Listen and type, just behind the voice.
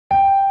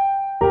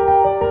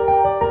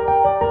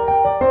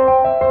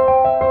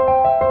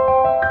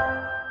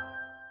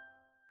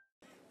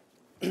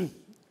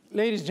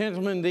Ladies and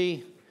gentlemen,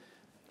 the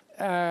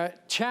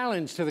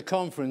challenge to the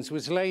conference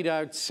was laid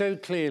out so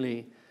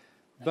clearly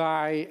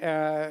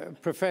by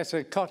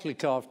Professor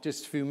Kotlikov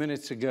just a few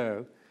minutes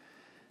ago.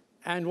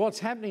 And what's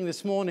happening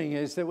this morning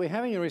is that we're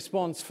having a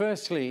response,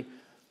 firstly,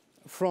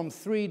 from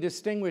three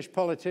distinguished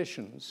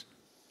politicians.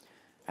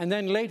 And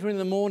then later in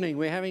the morning,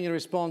 we're having a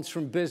response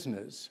from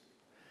business.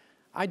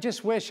 I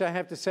just wish, I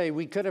have to say,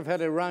 we could have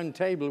had a round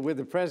table with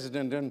the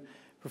President and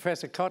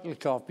Professor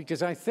Kotlikov,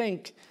 because I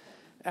think,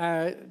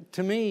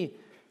 to me,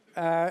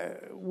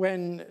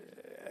 when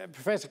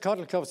Professor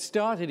Kotlikov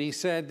started, he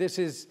said, this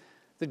is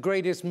the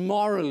greatest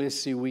moral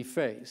issue we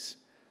face.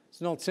 It's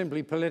not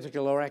simply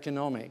political or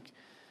economic.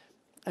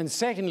 And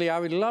secondly, I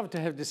would love to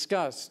have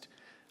discussed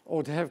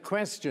or to have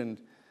questioned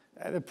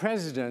the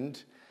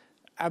President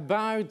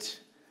about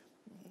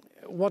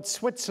what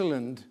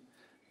Switzerland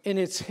in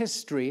its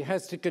history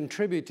has to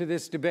contribute to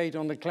this debate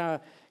on the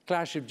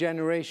clash of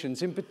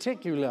generations. In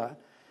particular,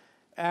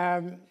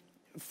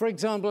 for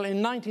example,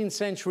 in 19th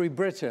century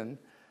Britain,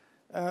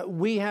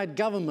 we had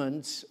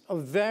governments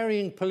of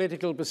varying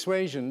political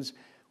persuasions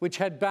which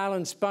had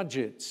balanced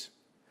budgets.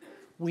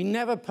 We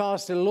never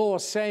passed a law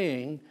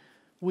saying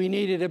we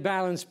needed a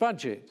balanced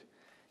budget.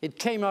 It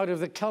came out of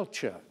the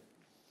culture.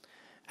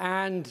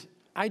 And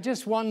I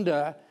just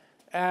wonder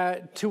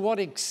to what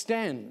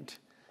extent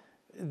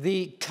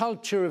the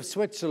culture of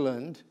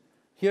Switzerland,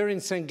 here in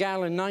St.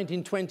 Gallen,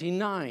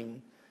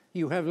 1929,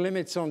 you have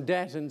limits on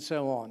debt and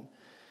so on.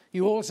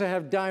 You also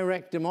have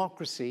direct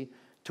democracy.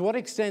 To what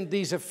extent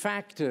these are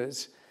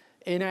factors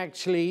in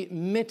actually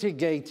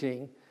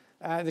mitigating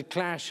the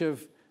clash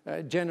of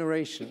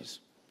generations.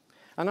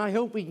 And I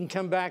hope we can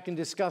come back and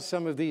discuss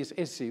some of these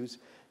issues.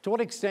 To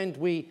what extent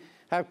we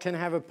can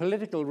have a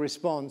political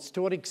response,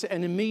 to what extent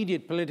an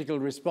immediate political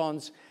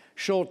response,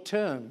 short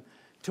term.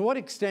 To what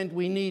extent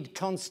we need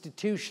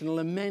constitutional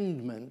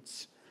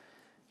amendments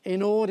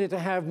in order to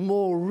have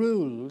more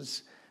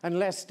rules and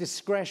less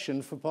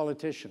discretion for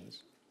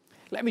politicians.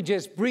 Let me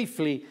just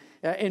briefly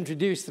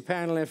introduce the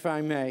panel, if I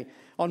may.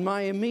 On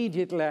my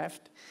immediate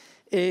left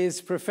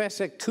is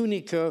Professor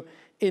Kuniko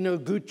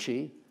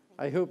Inoguchi.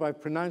 I hope I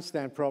pronounced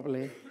that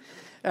properly.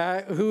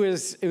 Who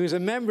is a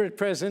member at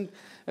present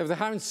of the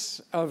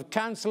House of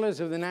Councillors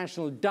of the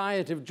National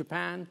Diet of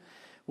Japan,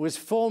 was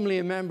formerly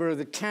a member of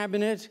the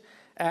cabinet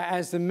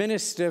as the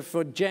Minister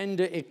for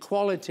Gender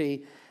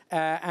Equality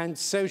and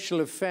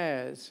Social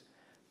Affairs.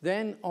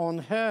 Then on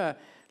her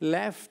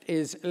left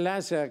is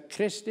Lazar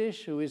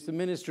Krstić, who is the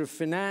Minister of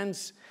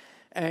Finance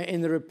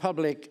in the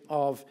Republic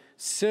of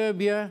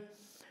Serbia.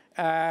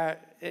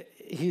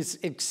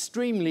 He's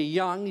extremely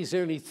young. He's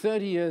only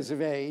 30 years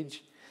of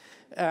age.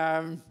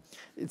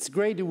 It's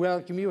great to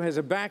welcome you. He has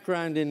a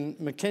background in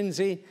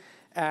McKinsey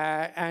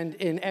and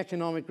in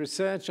economic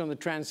research on the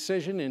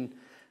transition in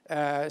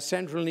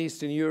Central and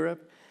Eastern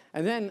Europe.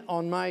 And then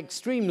on my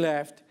extreme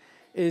left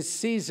is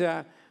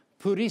Cesar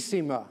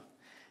Purisima,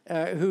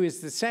 who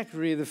is the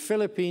Secretary of the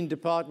Philippine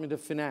Department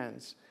of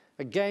Finance,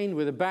 again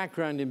with a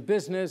background in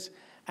business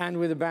and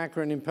with a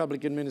background in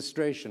public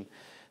administration.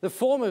 The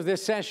form of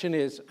this session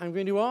is, I'm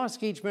going to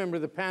ask each member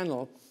of the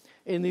panel,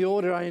 in the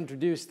order I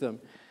introduced them,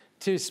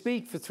 to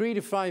speak for 3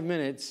 to 5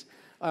 minutes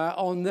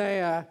on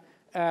their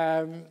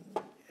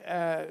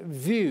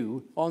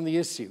view on the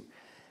issue.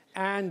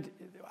 And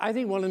I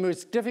think one of the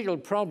most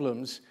difficult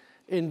problems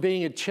in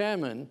being a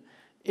chairman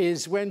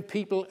is when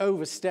people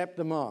overstep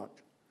the mark.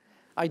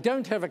 I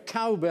don't have a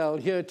cowbell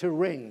here to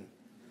ring,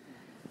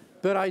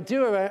 but I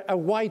do have a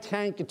white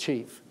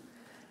handkerchief.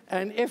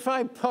 And if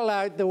I pull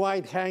out the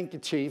white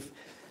handkerchief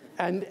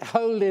and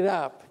hold it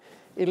up,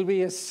 it'll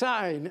be a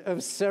sign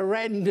of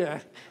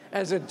surrender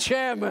as a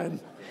chairman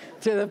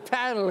to the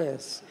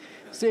panelists.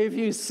 So if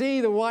you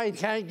see the white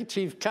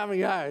handkerchief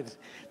coming out,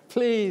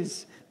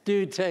 please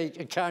do take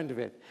account of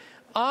it.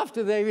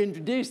 After they've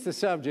introduced the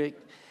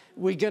subject,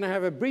 we're going to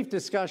have a brief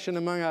discussion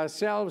among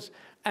ourselves,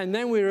 and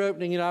then we're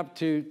opening it up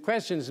to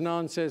questions and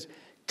answers.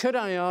 Could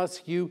I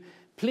ask you,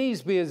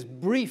 please be as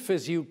brief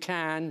as you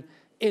can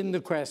in the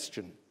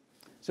question.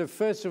 So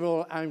first of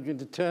all, I'm going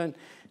to turn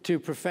to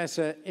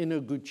Professor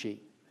Inoguchi.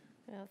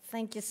 Well,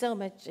 thank you so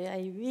much.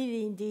 I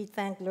really indeed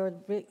thank Lord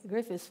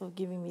Griffiths for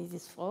giving me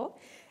this floor.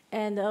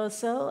 And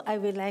also, I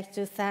would like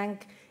to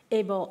thank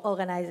able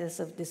organizers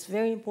of this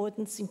very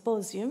important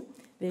symposium,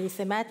 very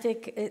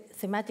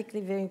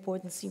thematically very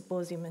important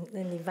symposium, and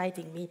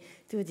inviting me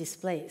to this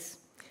place.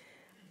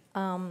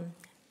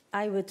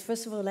 I would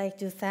first of all like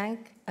to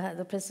thank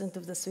the President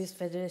of the Swiss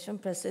Federation,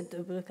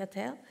 President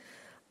Brucatel,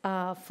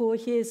 for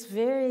his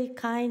very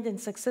kind and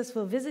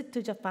successful visit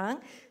to Japan,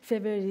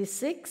 February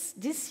 6th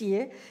this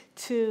year,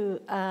 to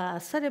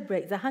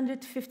celebrate the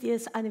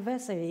 150th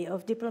anniversary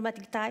of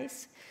diplomatic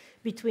ties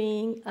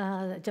between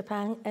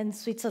Japan and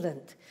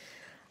Switzerland.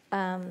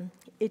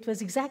 It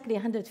was exactly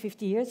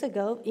 150 years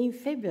ago, in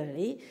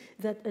February,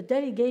 that a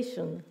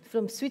delegation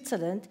from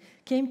Switzerland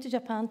came to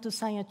Japan to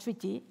sign a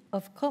treaty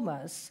of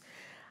commerce.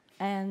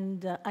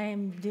 And I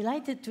am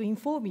delighted to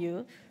inform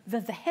you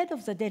that the head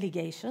of the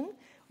delegation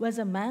was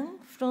a man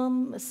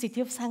from the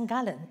city of St.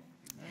 Gallen.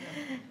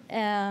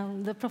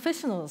 The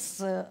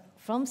professionals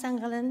from St.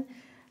 Gallen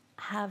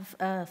have,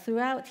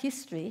 throughout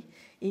history,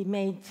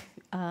 made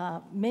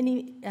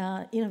many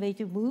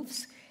innovative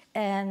moves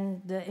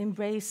and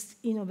embraced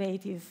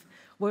innovative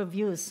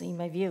worldviews, in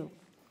my view.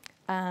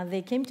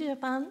 They came to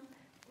Japan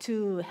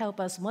to help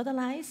us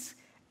modernize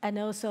and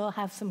also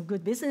have some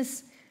good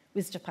business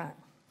with Japan.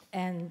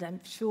 And I'm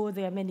sure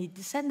there are many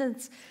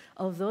descendants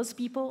of those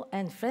people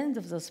and friends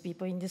of those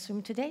people in this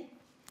room today,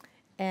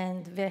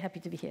 and very happy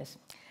to be here.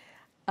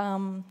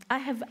 I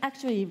have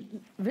actually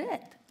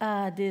read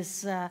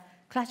this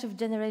Clash of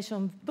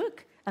Generations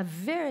book, a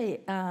very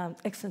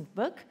excellent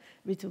book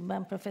written by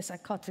Professor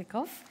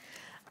Krstić,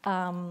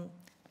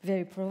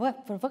 very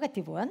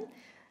provocative one.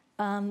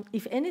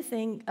 If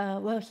anything,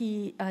 well,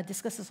 he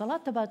discusses a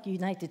lot about the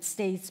United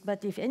States,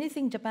 but if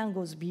anything, Japan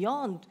goes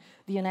beyond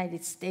the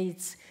United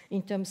States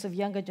in terms of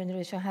younger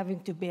generation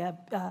having to bear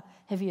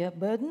heavier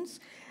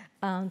burdens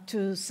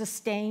to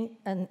sustain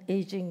an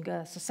aging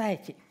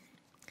society.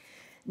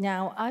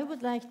 Now, I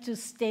would like to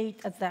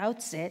state at the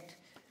outset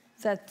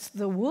that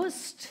the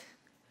worst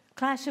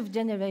clash of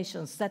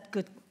generations that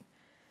could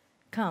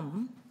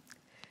come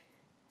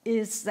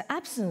is the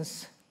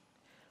absence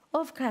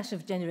of clash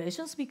of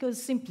generations,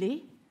 because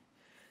simply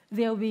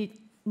there will be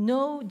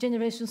no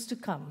generations to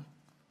come.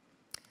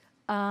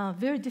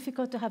 Very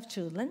difficult to have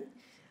children,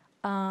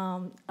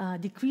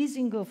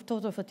 decreasing of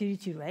total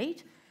fertility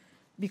rate,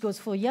 because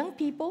for young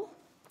people,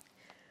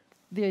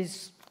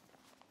 there's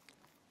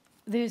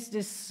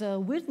this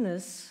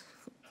weirdness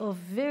of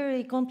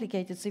very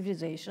complicated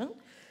civilization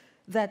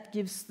that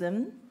gives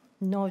them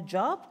no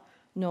job,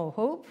 no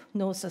hope,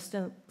 no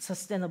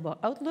sustainable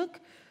outlook,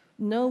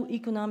 no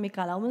economic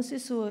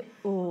allowances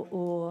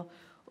or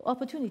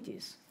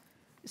opportunities.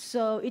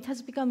 So it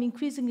has become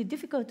increasingly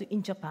difficult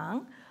in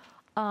Japan,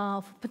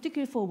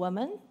 particularly for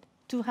women,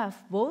 to have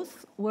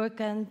both work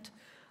and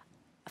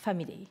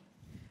family.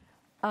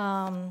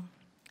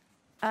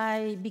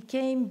 I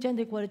became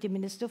gender equality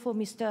minister for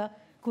Mr.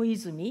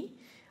 Koizumi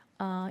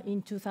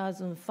in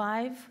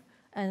 2005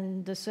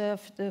 and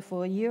served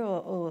for a year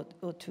or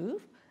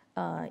two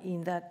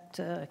in that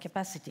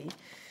capacity.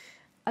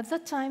 At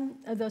that time,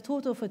 the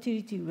total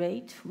fertility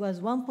rate was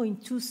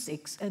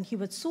 1.26, and he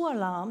was so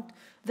alarmed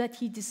that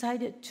he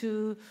decided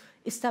to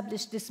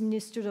establish this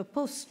ministerial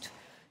post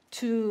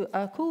to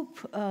cope,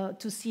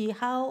 to see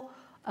how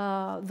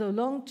the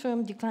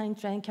long-term decline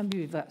trend can be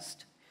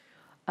reversed.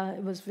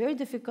 It was very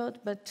difficult,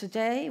 but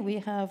today we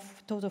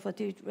have total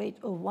fertility rate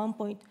of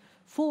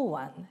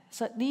 1.41.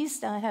 So at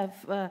least I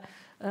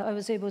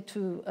was able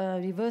to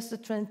reverse the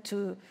trend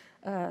to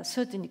a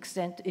certain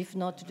extent, if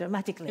not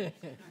dramatically.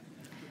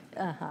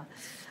 There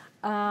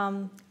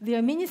are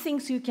many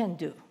things you can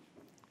do.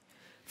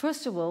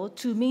 First of all,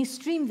 to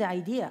mainstream the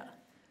idea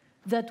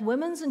that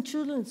women's and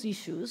children's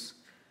issues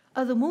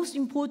are the most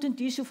important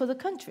issue for the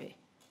country.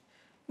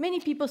 Many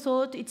people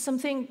thought it's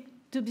something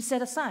to be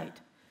set aside.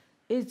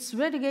 It's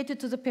relegated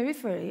to the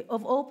periphery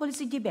of all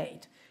policy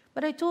debate.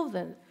 But I told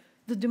them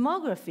the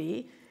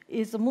demography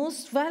is the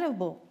most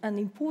valuable and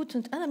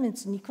important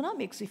element in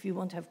economics if you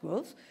want to have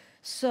growth.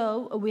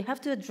 So we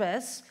have to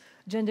address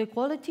gender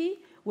equality,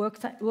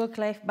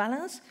 work-life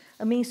balance,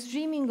 a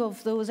mainstreaming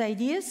of those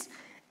ideas,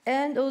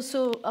 and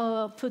also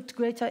put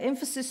greater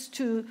emphasis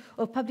to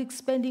public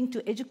spending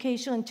to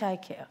education and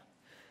childcare.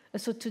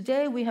 So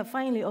today we have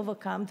finally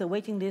overcome the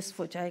waiting list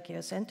for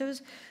childcare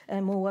centers,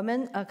 and more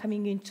women are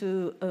coming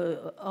into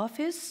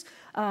office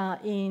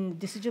in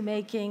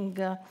decision-making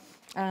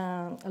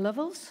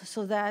levels,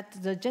 so that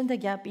the gender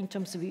gap in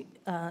terms of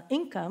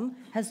income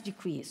has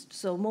decreased.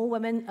 So more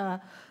women,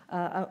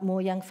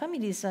 more young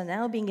families are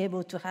now being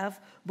able to have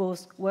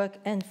both work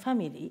and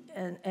family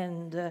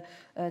and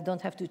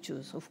don't have to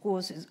choose. Of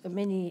course,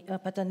 many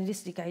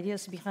paternalistic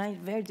ideas behind,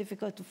 very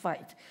difficult to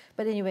fight.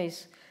 But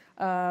anyways,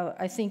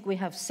 I think we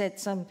have set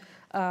some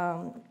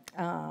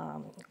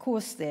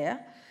course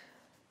there.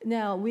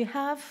 Now, we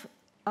have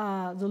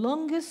the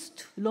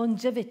longest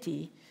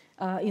longevity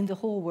in the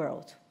whole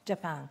world,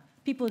 Japan.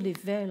 People live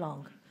very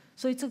long,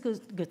 so it's a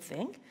good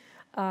thing.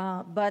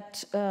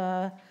 But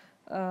the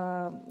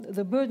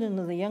burden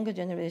of the younger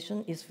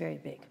generation is very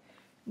big.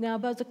 Now,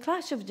 about the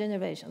clash of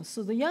generations.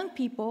 So the young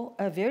people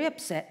are very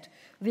upset.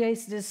 There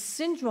is this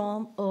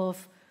syndrome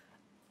of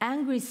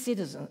angry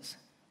citizens.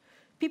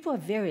 People are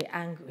very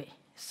angry.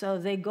 So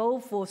they go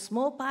for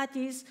small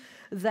parties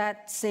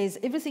that says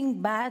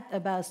everything bad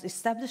about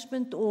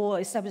establishment or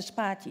established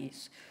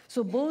parties.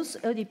 So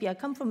both LDP, I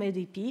come from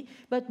LDP,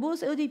 but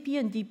both LDP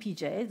and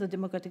DPJ, the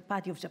Democratic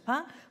Party of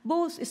Japan,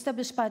 both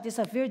established parties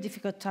have very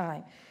difficult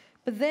time.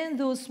 But then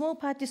those small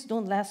parties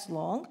don't last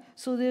long,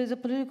 so there's a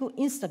political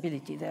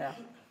instability there.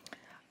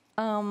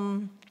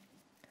 Well,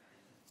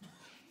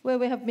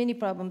 we have many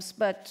problems,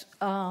 but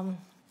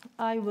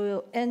I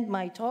will end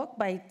my talk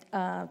by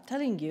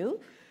telling you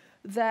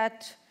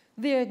that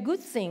there are good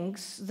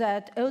things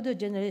that elder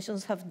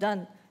generations have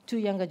done to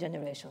younger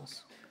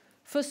generations.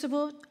 First of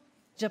all,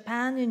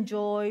 Japan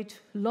enjoyed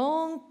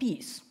long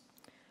peace.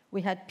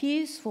 We had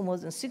peace for more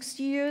than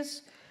 60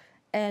 years,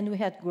 and we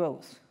had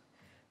growth.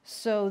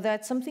 So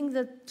that's something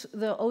that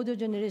the older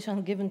generation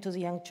have given to the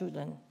young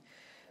children.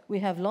 We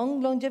have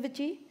long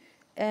longevity,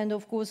 and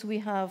of course we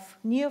have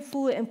near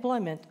full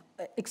employment,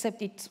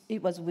 except it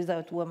was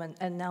without women,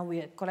 and now we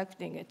are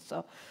collecting it.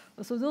 So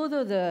those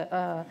are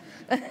the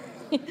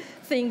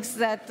things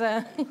that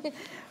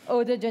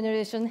older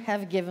generation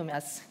have given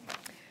us.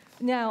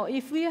 Now,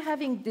 if we are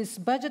having this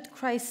budget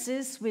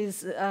crisis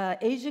with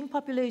aging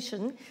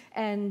population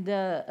and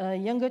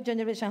younger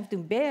generation have to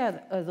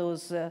bear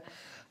those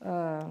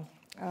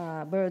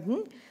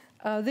burden,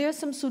 there are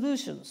some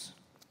solutions.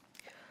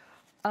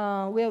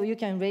 Where you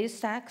can raise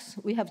tax.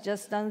 We have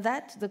just done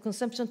that. The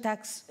consumption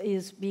tax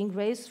is being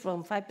raised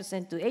from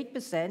 5% to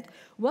 8%.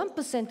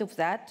 1% of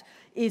that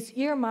is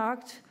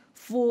earmarked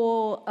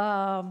for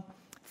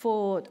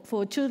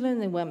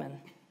children and women.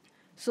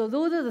 So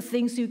those are the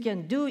things you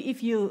can do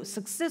if you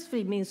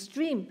successfully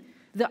mainstream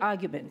the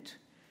argument.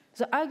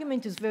 The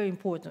argument is very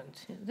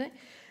important. Okay?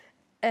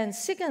 And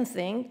second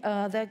thing,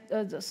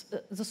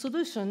 the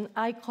solution,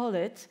 I call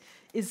it,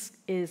 is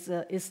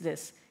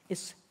this.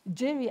 It's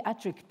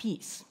geriatric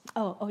peace.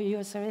 Oh,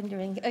 you're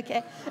surrendering.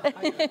 Okay.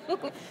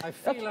 I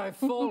feel I've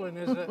fallen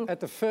at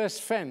the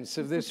first fence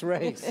of this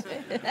race.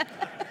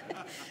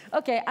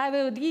 Okay, I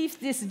will leave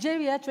this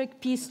geriatric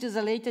piece to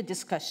the later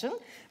discussion,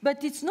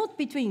 but it's not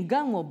between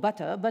gun or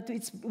butter, but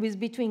it's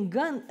between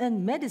gun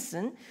and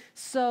medicine.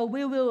 So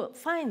we will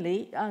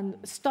finally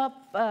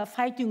stop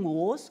fighting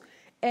wars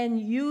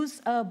and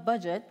use our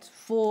budget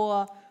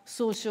for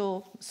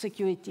social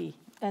security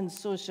and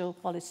social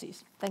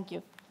policies. Thank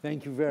you.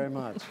 Thank you very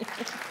much.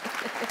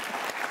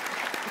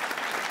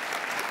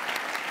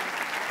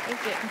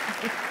 Thank you.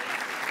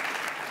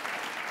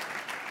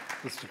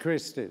 Mr.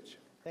 Krstić.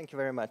 Thank you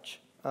very much.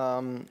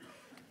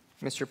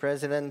 Mr.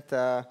 President,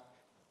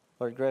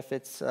 Lord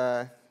Griffiths,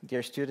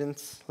 dear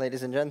students,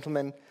 ladies and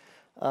gentlemen,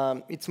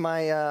 it's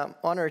my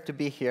honor to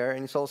be here,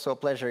 and it's also a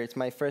pleasure. It's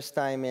my first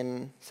time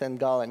in St.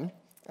 Gallen.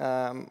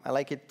 I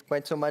like it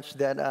quite so much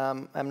that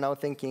I'm now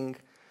thinking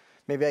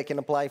maybe I can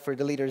apply for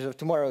the Leaders of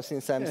Tomorrow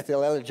since I'm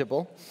still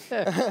eligible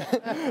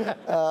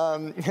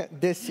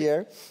this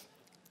year.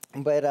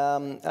 But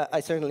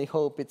I certainly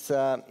hope it's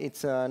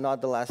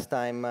not the last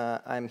time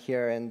I'm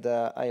here, and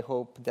I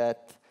hope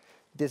that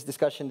this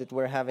discussion that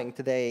we're having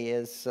today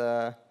is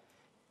one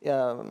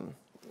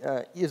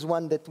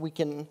that we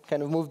can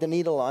kind of move the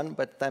needle on,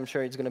 but I'm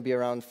sure it's going to be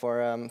around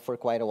for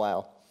quite a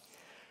while.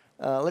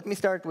 Let me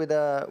start with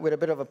a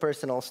bit of a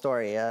personal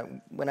story.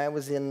 When I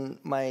was in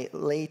my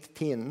late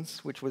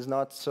teens, which was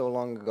not so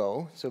long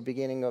ago, so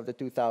beginning of the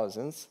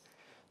 2000s,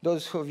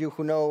 those of you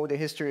who know the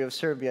history of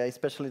Serbia,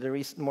 especially the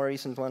more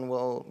recent one,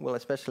 will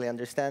especially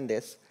understand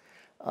this.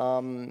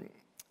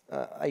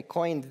 I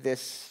coined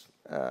this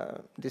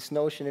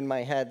notion in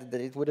my head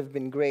that it would have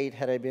been great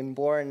had I been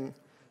born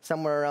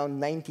somewhere around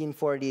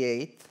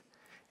 1948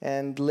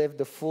 and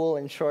lived a full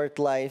and short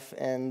life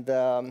and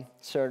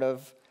sort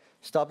of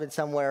stopped it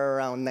somewhere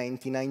around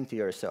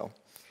 1990 or so.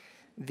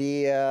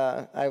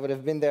 I would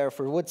have been there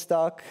for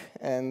Woodstock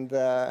and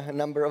a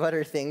number of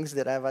other things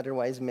that I've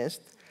otherwise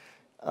missed.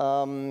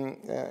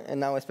 And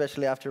now,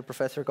 especially after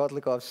Professor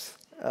Kotlikov's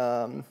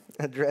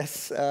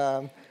address,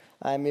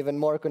 I'm even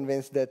more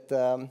convinced that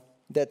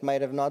that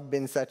might have not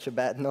been such a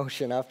bad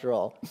notion after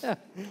all.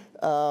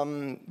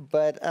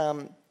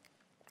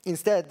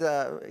 Instead,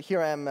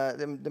 here I am,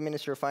 the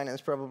Minister of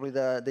Finance, probably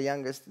the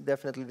youngest,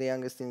 definitely the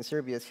youngest in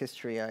Serbia's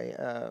history,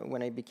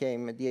 when I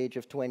became at the age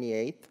of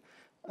 28,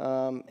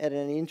 at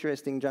an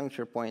interesting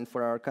juncture point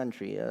for our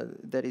country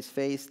that is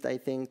faced, I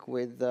think,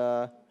 with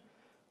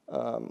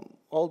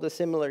all the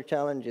similar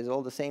challenges,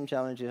 all the same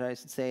challenges, I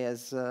should say,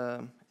 as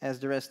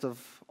the rest of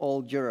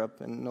old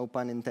Europe, and no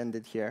pun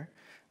intended here,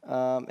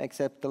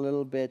 except a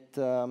little bit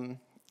to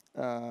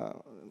a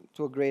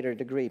greater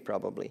degree,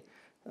 probably.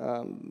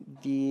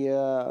 The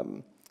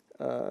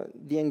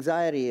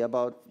anxiety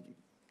about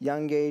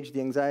young age, the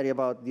anxiety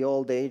about the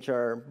old age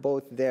are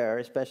both there,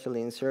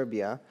 especially in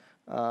Serbia.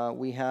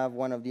 We have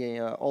one of the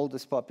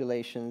oldest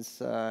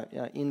populations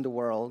in the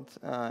world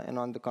and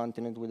on the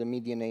continent, with a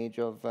median age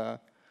of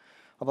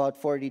about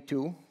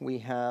 42. We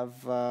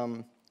have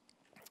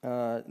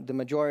the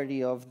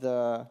majority of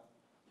the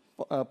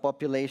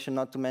population,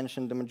 not to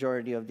mention the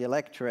majority of the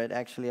electorate,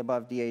 actually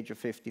above the age of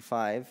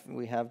 55.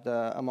 We have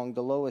among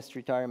the lowest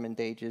retirement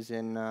ages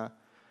in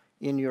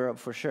Europe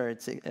for sure.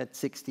 It's at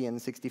 60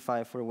 and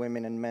 65 for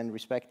women and men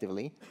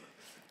respectively.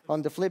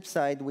 On the flip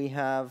side, we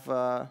have,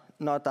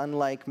 not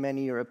unlike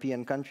many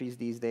European countries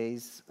these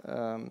days,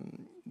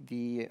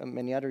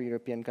 many other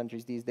European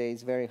countries these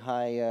days, very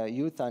high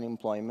youth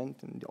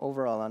unemployment and the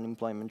overall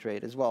unemployment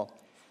rate as well.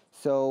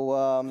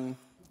 So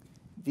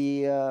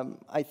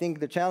I think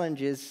the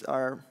challenges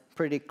are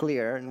pretty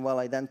clear and well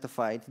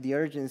identified. The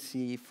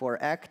urgency for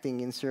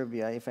acting in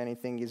Serbia, if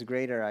anything, is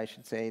greater, I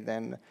should say,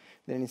 than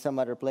in some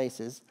other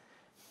places.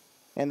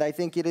 And I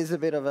think it is a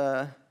bit of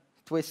a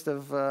twist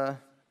of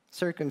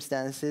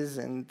circumstances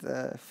and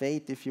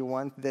fate, if you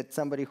want, that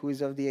somebody who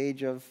is of the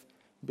age of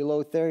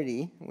below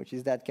 30, which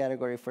is that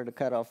category for the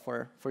cutoff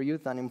for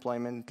youth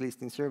unemployment, at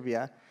least in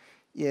Serbia,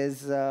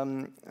 is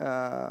in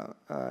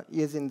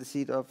the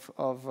seat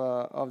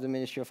of the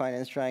Ministry of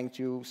Finance, trying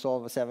to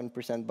solve a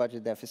 7%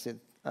 budget deficit,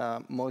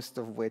 most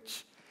of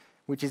which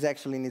is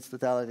actually in its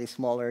totality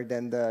smaller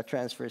than the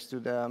transfers to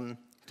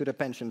the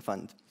pension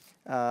fund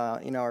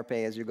in our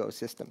pay-as-you-go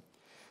system.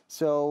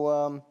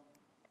 So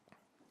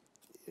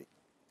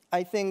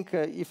I think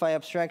if I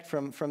abstract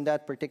from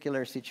that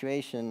particular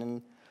situation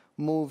and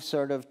move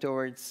sort of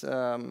towards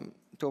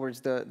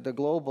the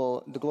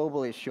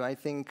global issue, I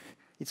think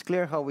it's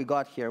clear how we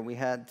got here. We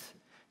had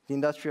the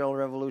industrial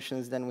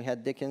revolutions, then we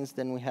had Dickens,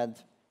 then we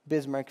had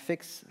Bismarck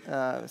fix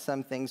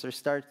some things or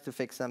start to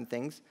fix some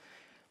things.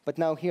 But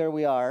now here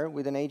we are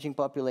with an aging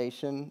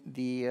population,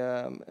 the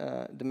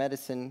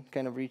medicine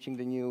kind of reaching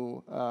the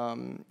new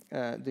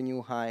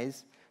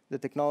highs, the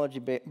technology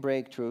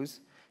breakthroughs.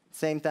 At the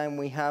same time,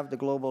 we have the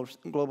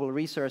global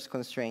resource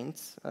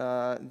constraints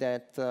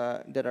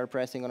that are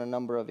pressing on a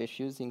number of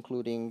issues,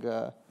 including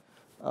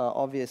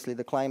obviously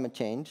the climate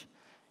change.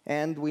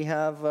 And we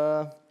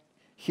have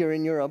here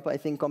in Europe, I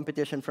think,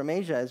 competition from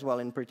Asia as well,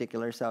 in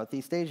particular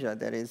Southeast Asia.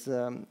 That is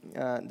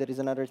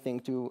another thing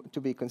to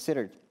be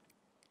considered.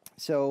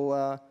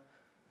 So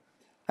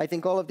I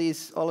think all of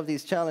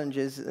these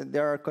challenges,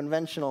 there are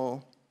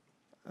conventional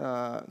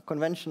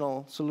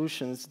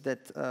solutions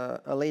that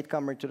a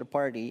latecomer to the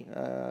party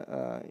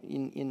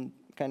in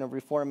kind of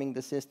reforming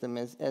the system,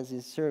 as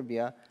is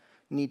Serbia,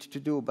 needs to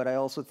do. But I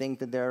also think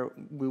that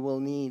we will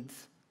need,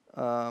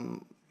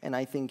 and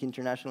I think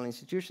international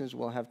institutions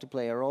will have to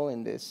play a role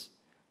in this,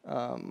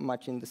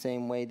 much in the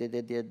same way that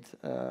they did,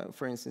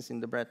 for instance,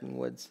 in the Bretton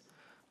Woods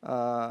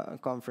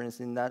conference.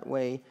 In that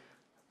way,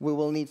 we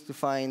will need to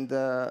find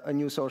a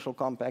new social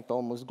compact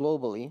almost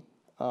globally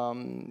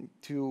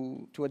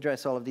to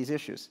address all of these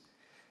issues.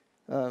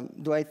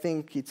 Do I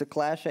think it's a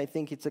clash? I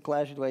think it's a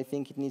clash. Do I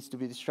think it needs to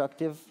be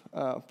destructive?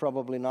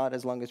 Probably not,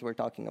 as long as we're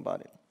talking about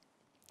it.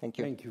 Thank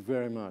you. Thank you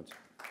very much.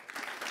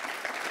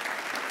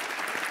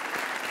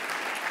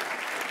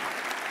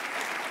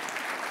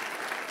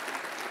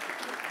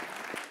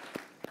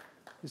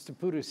 Mr.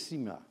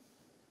 Purisima.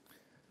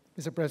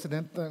 Mr.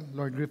 President,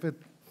 Lord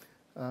Griffiths,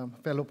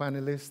 fellow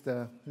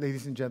panelists,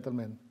 ladies and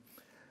gentlemen.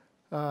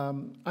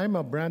 I'm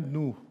a brand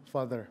new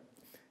father.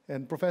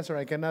 And Professor,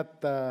 I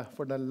cannot,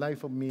 for the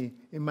life of me,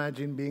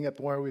 imagine being at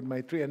war with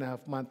my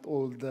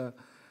 3.5-month-old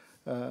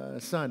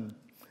son.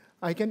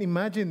 I can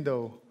imagine,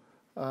 though,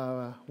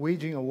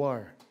 waging a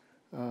war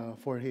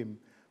for him,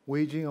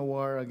 waging a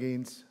war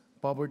against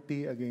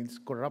poverty,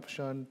 against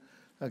corruption,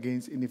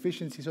 against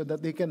inefficiency, so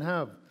that they can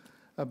have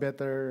a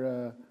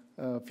better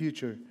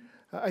future.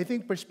 I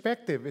think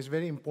perspective is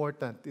very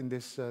important in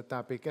this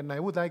topic, and I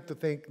would like to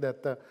think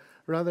that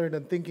rather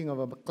than thinking of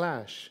a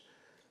clash,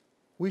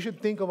 we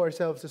should think of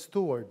ourselves as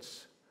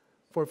stewards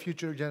for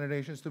future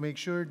generations to make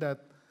sure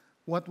that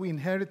what we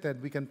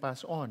inherited we can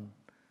pass on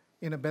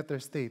in a better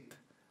state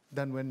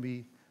than when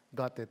we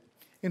got it.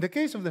 In the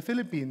case of the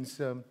Philippines,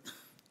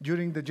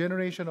 during the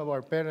generation of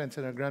our parents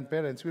and our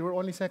grandparents, we were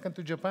only second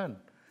to Japan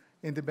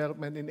in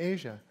development in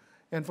Asia.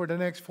 And for the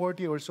next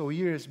 40 or so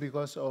years,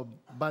 because of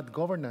bad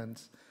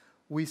governance,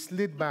 we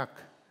slid back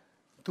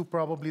to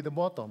probably the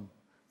bottom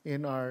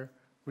in our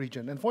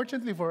region. And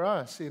fortunately for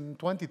us, in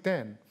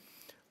 2010,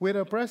 we had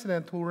a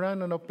president who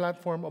ran on a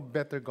platform of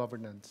better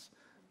governance.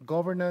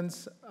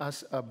 Governance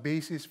as a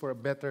basis for a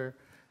better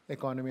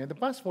economy. And the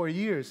past 4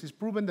 years has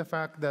proven the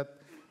fact that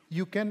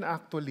you can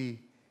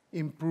actually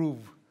improve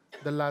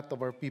the lot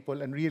of our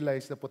people and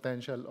realize the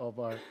potential of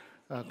our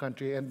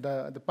country. And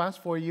the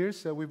past 4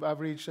 years, we've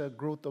averaged a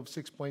growth of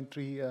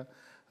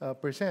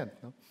 6.3%.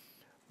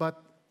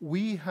 But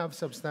we have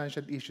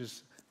substantial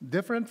issues,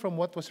 different from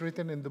what was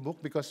written in the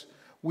book, because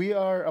we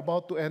are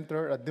about to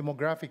enter a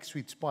demographic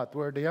sweet spot.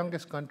 We're the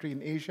youngest country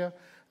in Asia,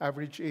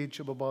 average age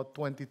of about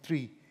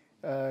 23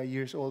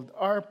 years old.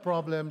 Our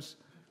problems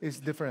is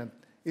different.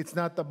 It's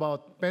not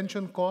about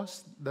pension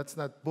costs, that's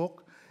not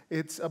book.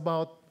 It's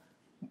about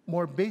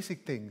more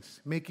basic things,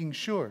 making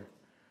sure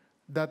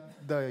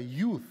that the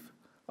youth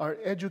are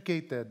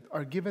educated,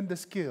 are given the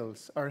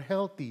skills, are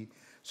healthy,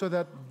 so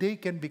that they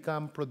can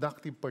become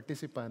productive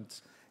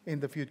participants in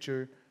the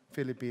future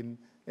Philippine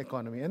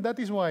economy. And that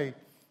is why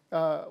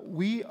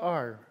we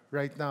are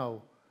right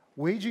now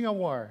waging a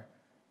war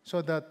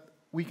so that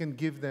we can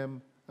give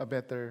them a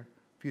better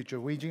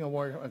future, waging a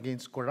war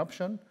against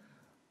corruption,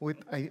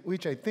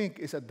 which I think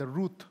is at the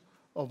root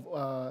of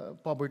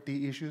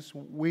poverty issues,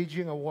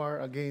 waging a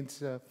war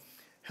against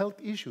health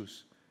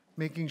issues,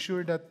 making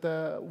sure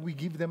that we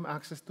give them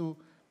access to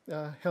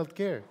health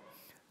care.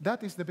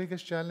 That is the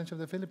biggest challenge of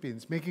the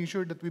Philippines, making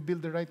sure that we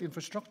build the right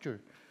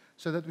infrastructure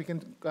so that we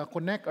can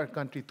connect our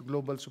country to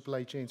global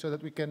supply chain, so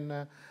that we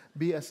can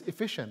be as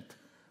efficient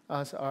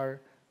as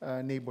our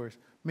neighbors,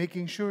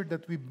 making sure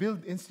that we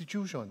build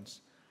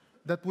institutions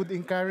that would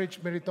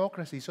encourage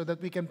meritocracy so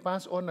that we can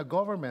pass on a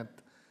government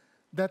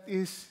that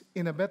is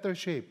in a better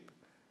shape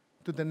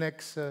to the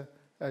next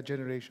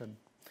generation.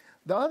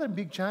 The other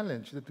big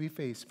challenge that we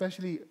face,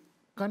 especially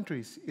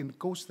countries in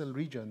coastal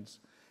regions,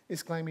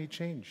 is climate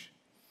change.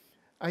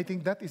 I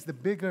think that is the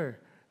bigger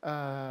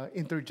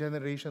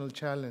intergenerational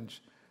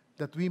challenge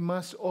that we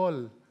must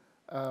all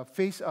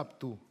face up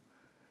to,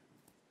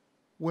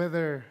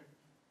 whether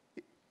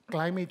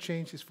climate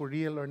change is for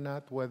real or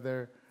not,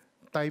 whether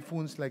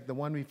typhoons like the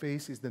one we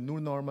face is the new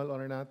normal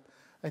or not.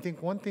 I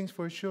think one thing's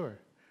for sure,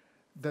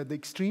 that the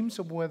extremes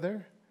of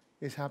weather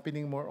is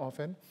happening more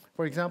often.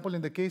 For example,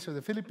 in the case of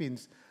the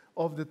Philippines,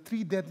 of the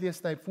 3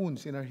 deadliest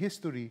typhoons in our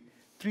history,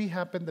 3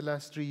 happened the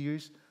last 3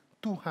 years,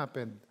 2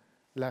 happened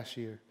last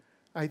year.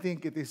 I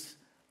think it is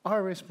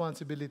our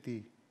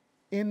responsibility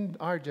in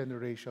our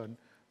generation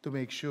to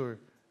make sure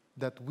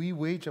that we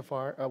wage a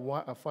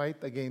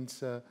fight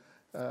against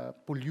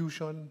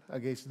pollution,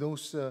 against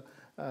those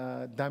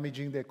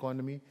damaging the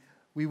economy.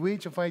 We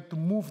wage a fight to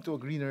move to a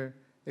greener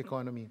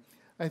economy.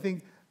 I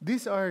think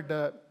these are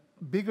the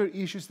bigger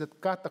issues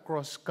that cut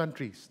across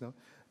countries. No?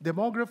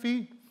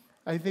 Demography,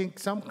 I think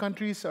some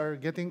countries are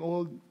getting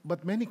old,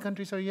 but many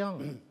countries are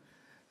young.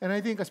 And I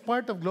think as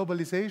part of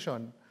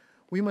globalization,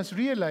 we must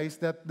realize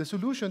that the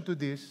solution to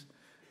this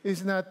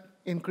is not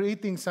in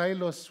creating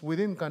silos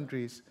within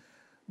countries,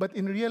 but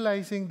in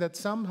realizing that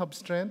some have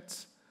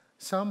strengths,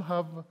 some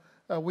have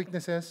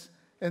weaknesses,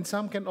 and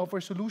some can offer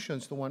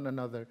solutions to one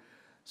another.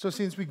 So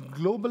since we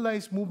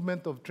globalize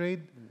movement of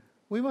trade,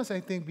 we must, I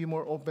think, be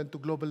more open to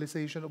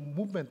globalization of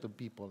movement of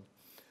people,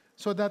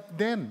 so that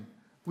then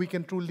we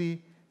can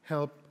truly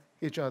help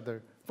each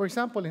other. For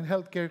example, in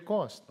healthcare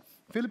cost,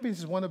 Philippines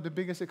is one of the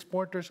biggest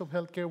exporters of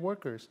healthcare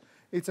workers.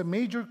 It's a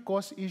major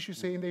cost issue,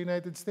 say, in the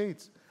United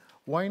States.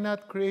 Why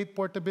not create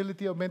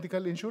portability of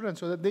medical insurance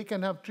so that they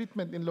can have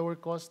treatment in lower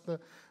cost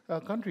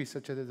countries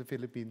such as the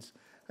Philippines?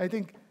 I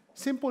think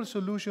simple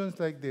solutions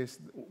like this,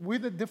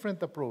 with a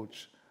different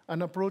approach,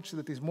 an approach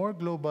that is more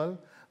global,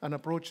 an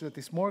approach that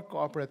is more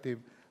cooperative,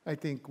 I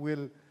think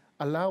will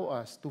allow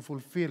us to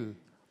fulfill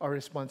our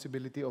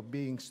responsibility of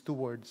being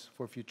stewards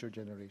for future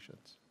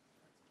generations.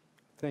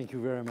 Thank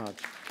you very much.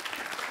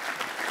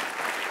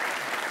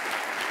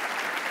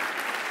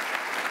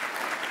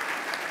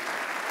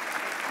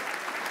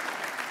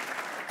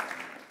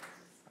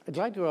 I'd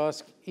like to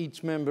ask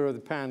each member of the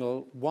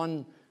panel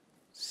one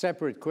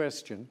separate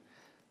question.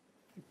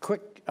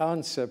 Quick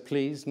answer,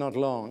 please, not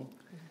long.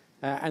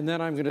 And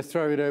then I'm going to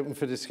throw it open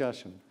for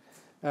discussion.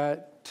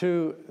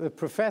 To the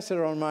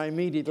professor on my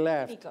immediate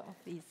left, Kuniko,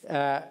 please.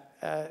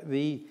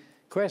 The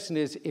question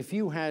is, if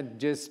you had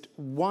just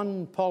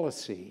one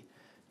policy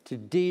to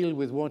deal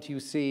with what you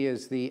see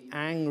as the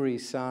angry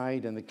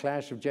side and the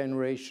clash of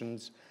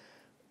generations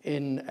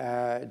in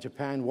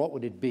Japan, what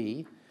would it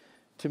be?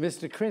 To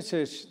Mr.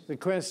 Krstić, the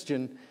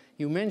question,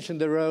 you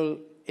mentioned the role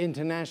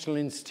international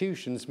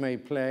institutions may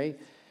play.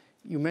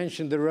 You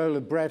mentioned the role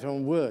of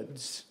Bretton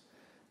Woods.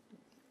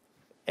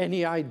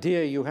 Any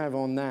idea you have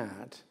on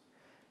that?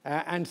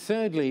 And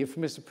thirdly, for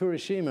Mr.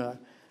 Purisima,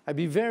 I'd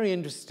be very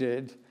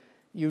interested,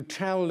 you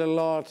traveled a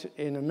lot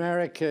in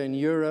America, in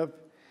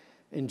Europe,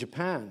 in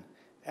Japan.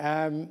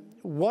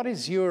 What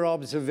is your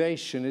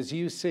observation, as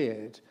you see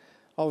it,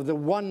 of the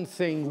one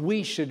thing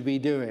we should be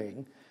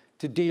doing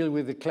to deal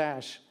with the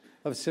clash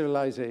of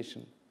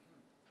civilization?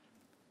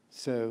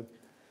 So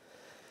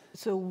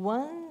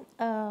one...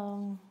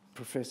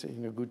 Professor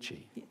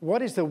Inoguchi,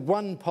 what is the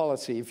one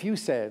policy, if you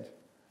said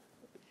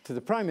to the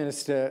Prime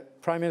Minister,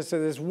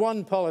 there's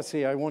one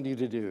policy I want you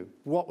to do,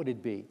 what would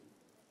it be?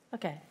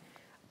 Okay.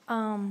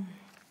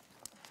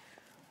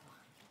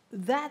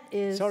 That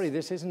is... Sorry,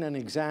 this isn't an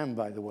exam,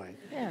 by the way.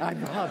 Yeah.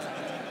 I'm not...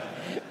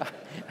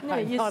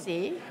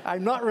 see.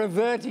 I'm not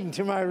reverting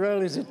to my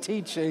role as a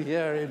teacher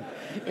here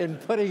in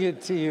putting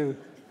it to you.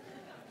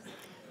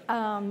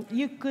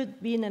 You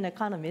could be an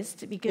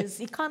economist, because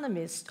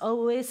economists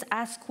always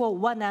ask for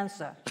one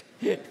answer.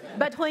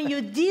 But when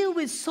you deal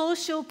with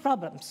social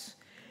problems,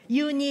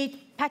 you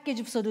need package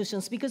of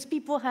solutions, because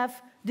people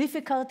have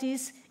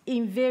difficulties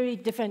in very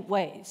different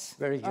ways.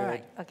 Very good. All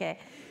right, okay.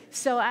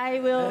 So I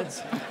will...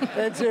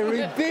 That's a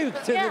rebuke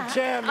to the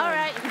chairman. All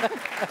right.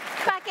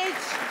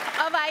 Package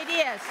of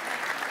ideas.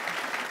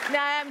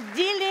 Now I'm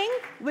dealing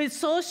with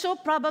social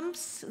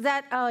problems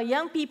that our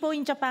young people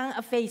in Japan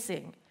are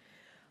facing.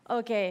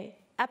 Okay,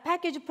 a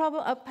package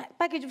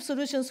of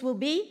solutions will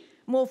be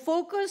more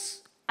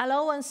focused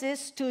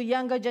allowances to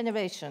younger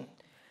generation,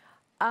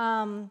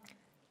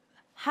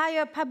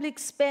 higher public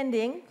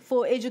spending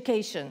for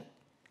education,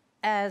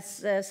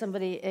 as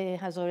somebody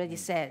has already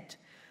said.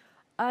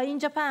 In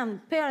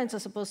Japan, parents are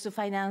supposed to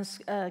finance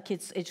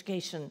kids'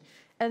 education,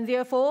 and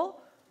therefore,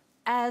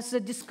 as the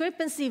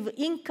discrepancy of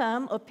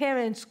income of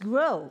parents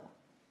grow,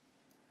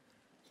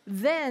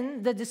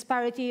 then the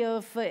disparity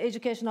of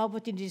educational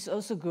opportunities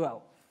also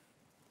grow.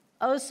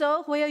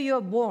 Also, where you're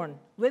born,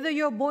 whether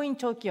you're born in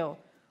Tokyo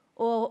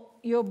or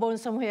you're born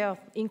somewhere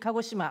in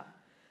Kagoshima,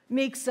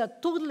 makes a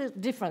total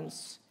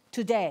difference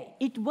today.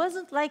 It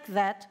wasn't like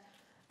that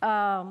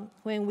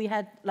when we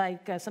had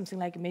something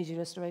like Meiji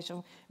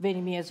Restoration many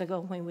years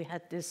ago, when we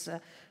had this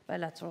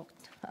bilateral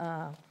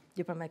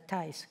diplomatic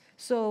ties.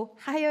 So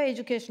higher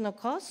educational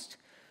cost,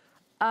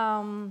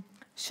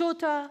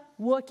 shorter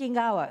working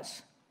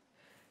hours,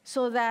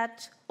 so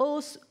that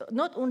also,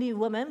 not only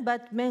women,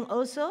 but men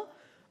also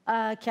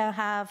can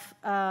have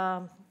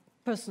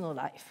personal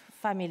life,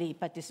 family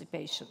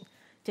participation,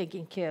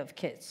 taking care of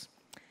kids.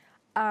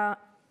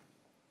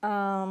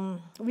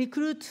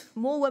 Recruit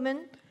more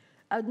women,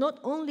 not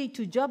only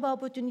to job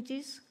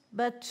opportunities,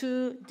 but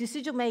to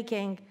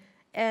decision-making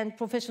and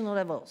professional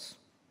levels.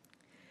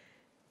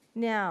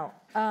 Now,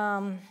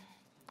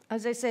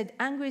 as I said,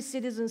 angry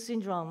citizen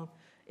syndrome,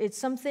 it's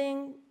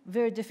something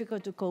very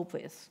difficult to cope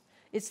with.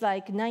 It's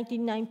like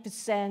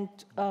 99%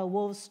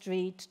 Wall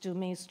Street to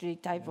Main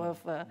Street type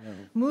of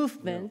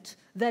movement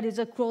that is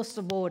across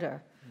the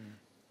border.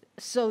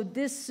 So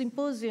this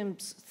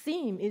symposium's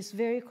theme is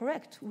very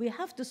correct. We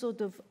have to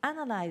sort of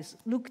analyze,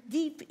 look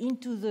deep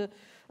into the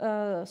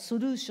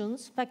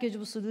solutions, package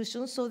of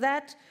solutions, so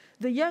that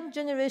the young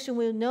generation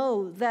will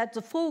know that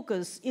the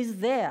focus is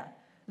there,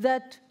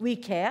 that we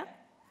care.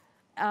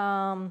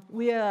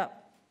 We are,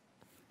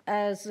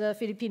 as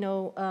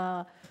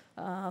Filipino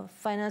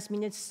finance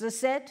minister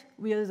said,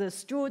 we are the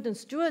steward and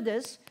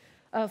stewardess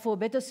for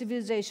better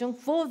civilization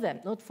for them,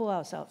 not for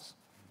ourselves.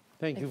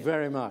 Thank you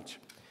very much.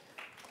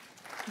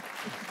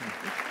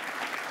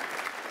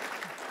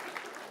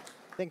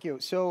 Thank you.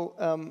 So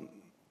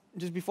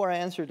just before I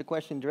answer the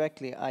question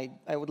directly,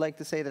 I would like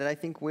to say that I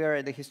think we are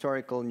at a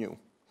historical new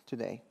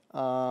today,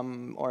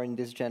 or in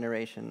this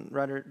generation,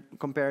 rather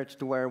compared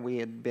to where we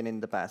had been in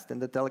the past. And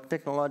the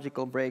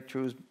technological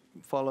breakthroughs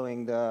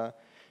following the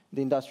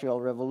Industrial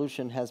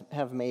Revolution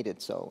have made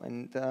it so.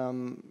 And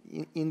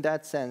in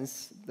that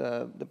sense,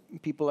 the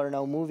people are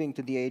now moving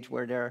to the age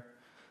where they're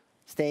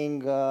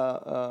staying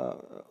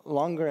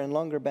longer and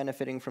longer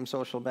benefiting from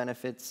social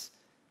benefits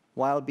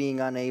while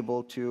being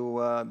unable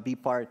to be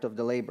part of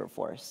the labor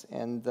force.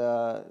 And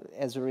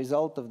as a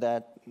result of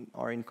that,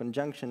 or in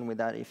conjunction with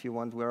that, if you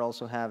want, we're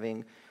also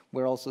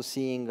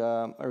seeing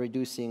a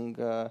reducing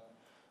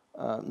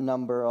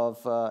number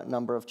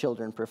of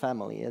children per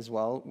family as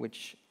well,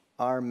 which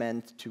are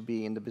meant to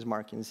be in the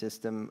Bismarckian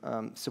system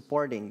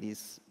supporting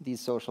these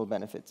social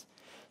benefits.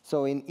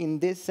 So in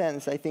this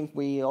sense, I think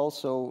we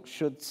also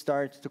should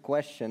start to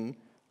question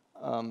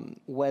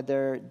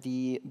whether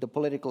the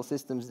political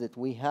systems that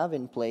we have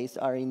in place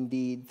are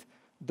indeed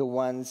the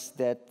ones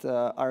that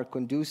are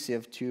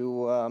conducive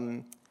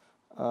to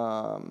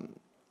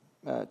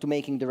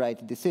making the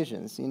right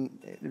decisions, the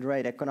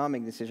right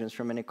economic decisions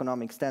from an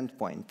economic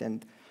standpoint.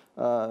 And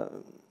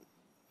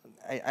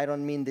I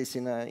don't mean this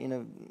in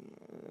a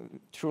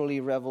truly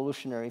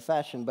revolutionary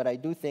fashion, but I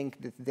do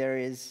think that there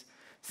is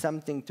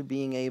something to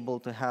being able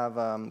to have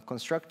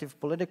constructive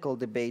political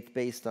debate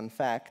based on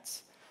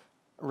facts,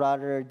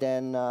 rather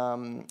than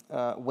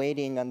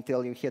waiting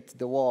until you hit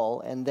the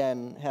wall and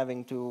then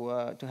having to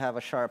have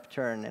a sharp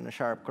turn and a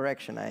sharp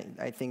correction.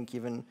 I think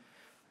even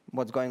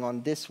what's going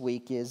on this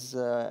week is,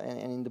 and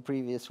in the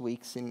previous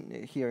weeks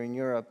here in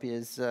Europe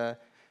is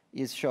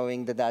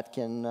showing that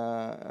can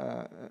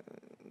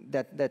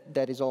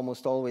that is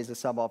almost always a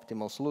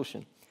suboptimal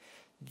solution.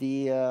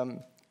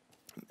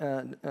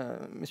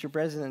 Mr.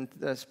 President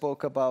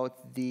spoke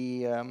about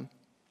the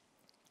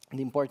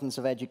importance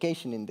of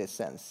education in this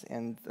sense,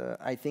 and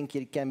I think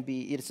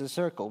it's a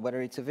circle.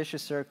 Whether it's a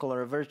vicious circle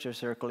or a virtuous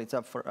circle, it's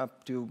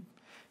up to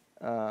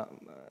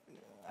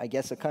I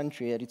guess a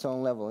country at its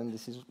own level, and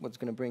this is what's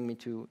going to bring me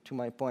to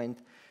my point,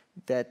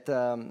 that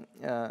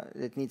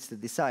it needs to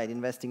decide.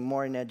 Investing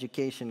more in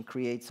education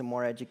creates a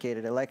more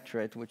educated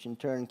electorate, which in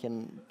turn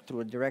can,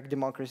 through a direct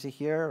democracy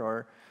here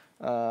or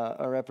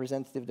a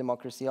representative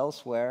democracy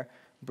elsewhere,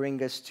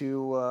 bring us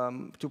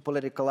to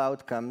political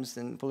outcomes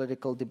and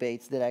political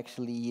debates that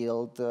actually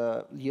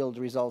yield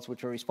results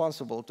which are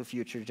responsible to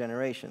future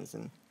generations.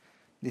 And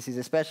this is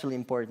especially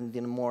important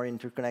in a more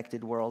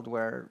interconnected world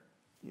where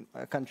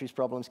a country's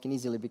problems can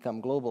easily become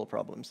global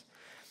problems.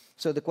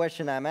 So the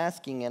question I'm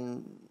asking,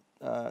 and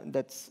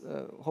that's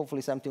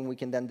hopefully something we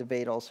can then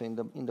debate also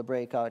in the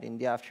breakout in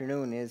the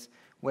afternoon, is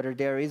whether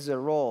there is a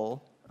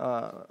role,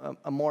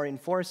 a more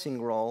enforcing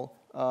role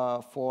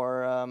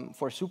for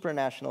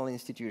supranational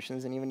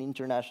institutions and even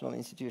international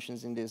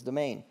institutions in this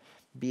domain,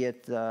 be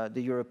it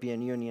the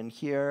European Union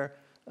here,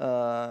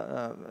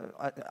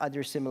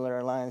 other similar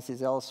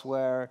alliances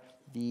elsewhere,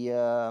 the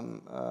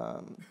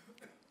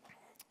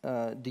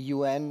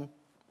UN,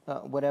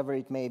 whatever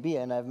it may be.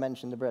 And I've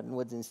mentioned the Bretton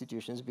Woods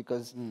institutions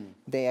because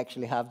they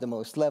actually have the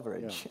most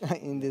leverage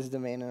in this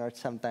domain and are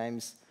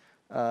sometimes,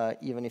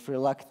 even if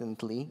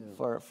reluctantly,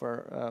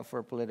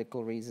 for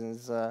political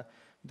reasons,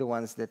 the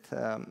ones that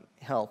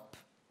help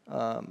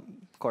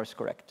course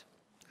correct.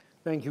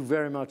 Thank you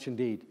very much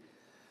indeed.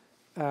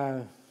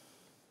 In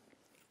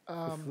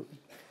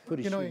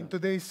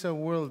today's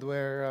world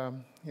where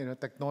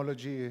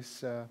technology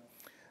is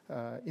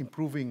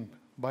improving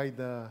by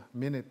the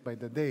minute, by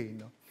the day,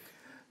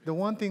 the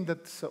one thing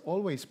that's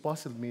always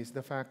puzzled me is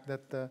the fact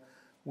that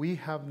we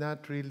have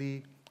not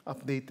really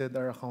updated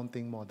our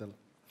accounting model.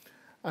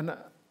 And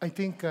I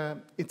think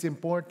it's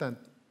important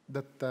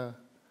that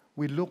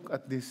we look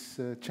at this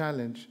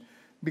challenge,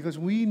 because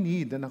we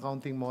need an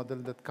accounting model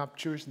that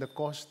captures the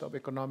cost of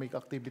economic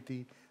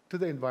activity to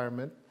the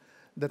environment,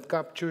 that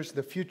captures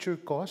the future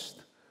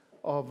cost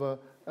of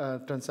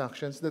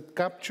transactions that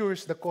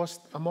captures the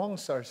cost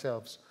amongst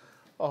ourselves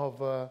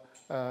of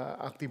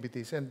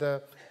activities. And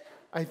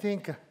I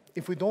think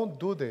if we don't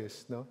do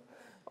this, no,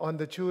 on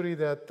the theory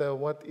that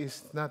what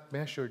is not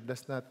measured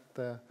does not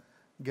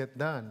get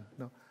done,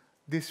 no,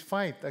 this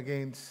fight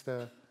against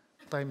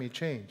climate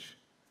change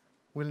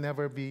will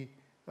never be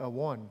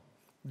won.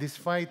 This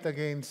fight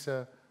against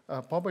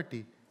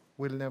poverty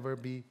will never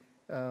be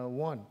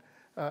won.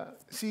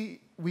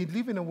 See, we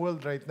live in a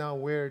world right now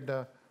where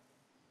the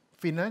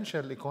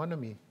financial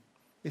economy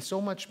is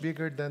so much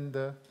bigger than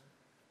the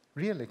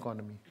real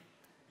economy.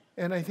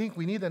 And I think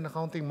we need an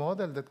accounting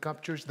model that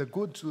captures the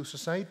good to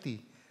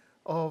society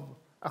of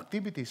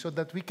activity so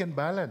that we can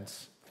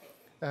balance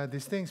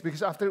these things.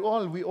 Because after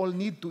all, we all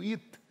need to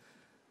eat.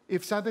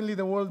 If suddenly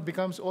the world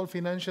becomes all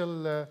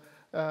financial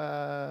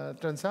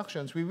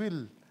transactions, we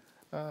will,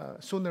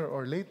 sooner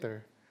or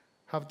later,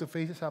 have to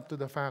face up to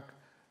the fact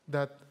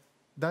that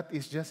that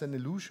is just an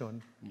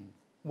illusion.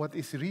 What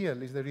is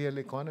real is the real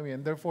economy.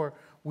 And therefore,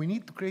 we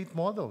need to create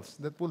models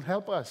that will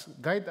help us,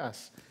 guide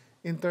us,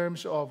 in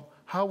terms of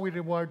how we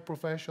reward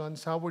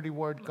professions, how we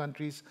reward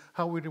countries,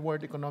 how we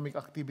reward economic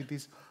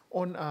activities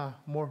on a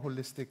more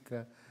holistic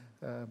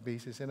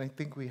basis. And I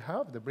think we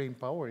have the brain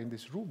power in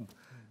this room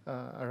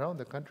around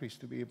the countries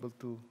to be able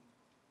to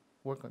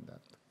work on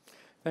that.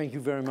 Thank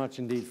you very much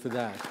indeed for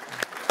that.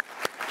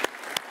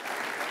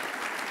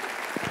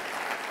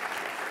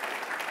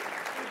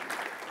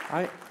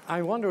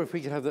 I wonder if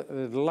we could have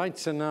the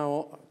lights are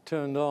now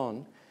turned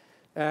on.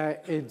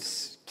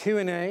 It's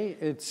Q&A.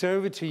 It's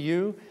over to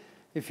you.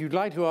 If you'd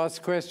like to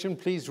ask a question,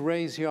 please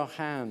raise your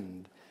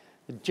hand.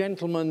 The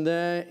gentleman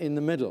there in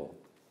the middle.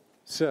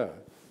 Sir.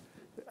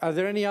 Are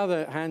there any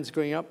other hands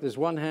going up? There's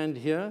one hand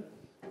here.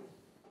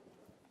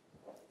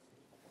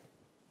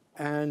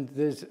 And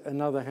there's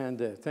another hand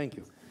there. Thank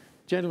you.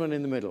 Gentleman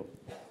in the middle.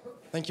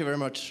 Thank you very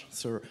much,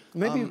 sir.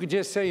 Maybe you could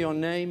just say your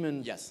name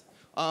and... Yes.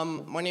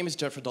 My name is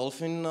Jeffrey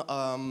Dolphin.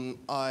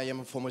 I am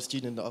a former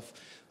student of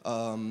a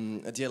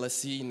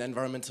DLSC in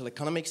environmental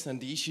economics, and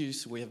the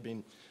issues we have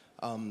been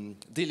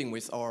dealing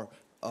with are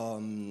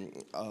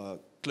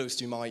close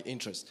to my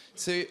interest.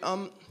 So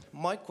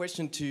my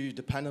question to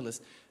the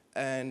panelists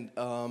and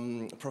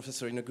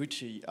Professor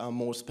Inoguchi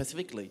more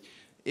specifically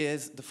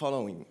is the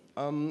following.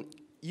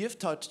 You've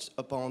touched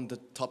upon the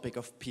topic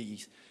of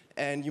peace,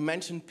 and you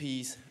mentioned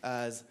peace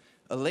as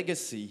a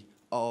legacy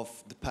of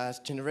the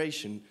past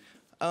generation.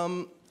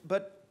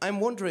 But I'm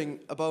wondering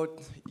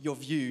about your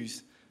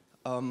views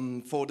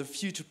for the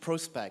future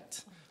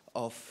prospect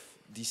of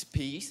this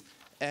peace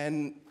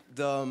and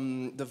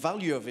the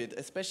value of it,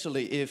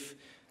 especially if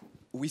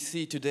we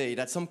see today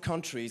that some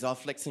countries are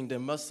flexing their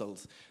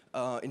muscles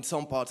in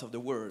some parts of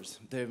the world.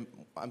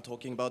 I'm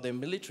talking about their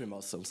military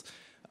muscles.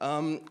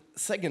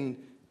 Second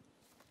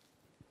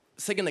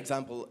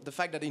example, the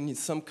fact that in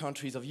some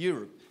countries of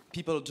Europe,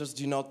 people just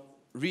do not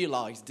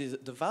realize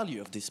the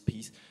value of this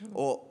peace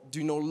or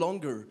do no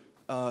longer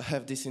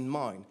have this in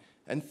mind.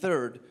 And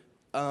third,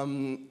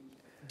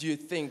 do you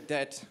think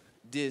that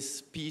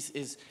this peace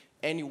is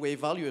anyway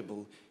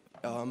valuable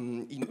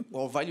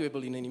or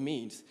valuable in any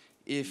means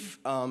if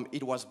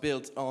it was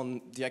built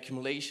on the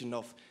accumulation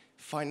of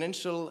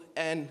financial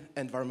and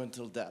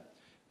environmental debt?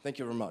 Thank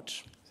you very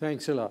much.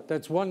 Thanks a lot.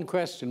 That's one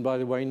question, by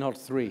the way, not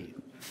three.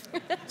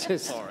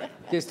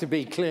 Just to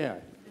be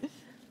clear.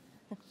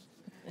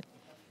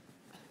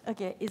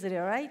 Okay, is it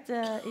all right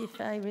if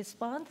I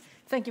respond?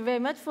 Thank you very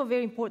much for a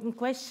very important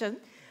question.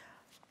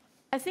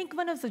 I think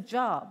one of the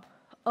jobs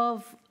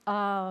of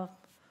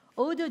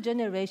older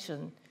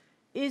generation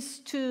is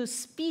to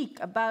speak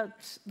about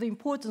the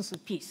importance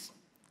of peace.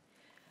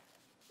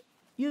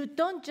 You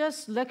don't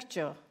just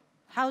lecture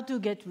how to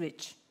get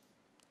rich,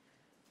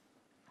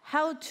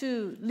 how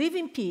to live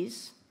in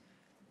peace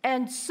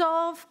and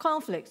solve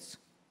conflicts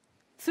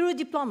through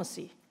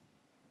diplomacy.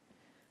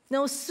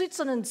 Now,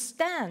 Switzerland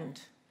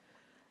stands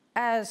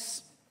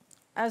as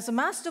a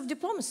master of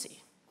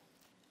diplomacy,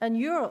 and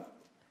Europe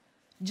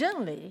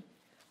generally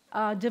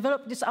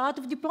developed this art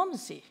of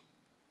diplomacy.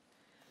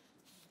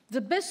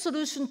 The best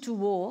solution to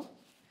war,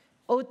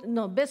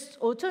 best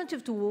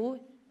alternative to war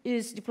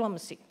is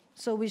diplomacy.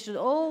 So we should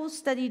all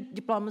study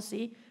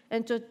diplomacy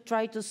and to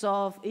try to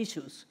solve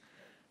issues.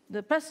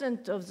 The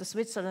president of the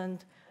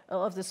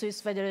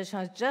Swiss Federation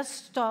has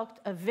just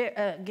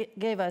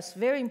gave us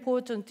very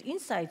important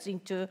insights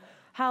into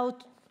how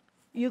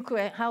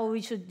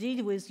we should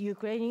deal with the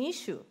Ukrainian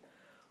issue.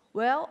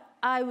 Well,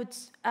 I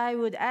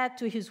would add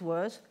to his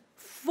words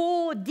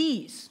 4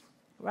 Ds,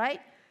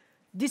 right?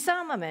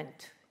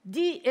 Disarmament,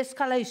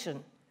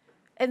 de-escalation,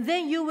 and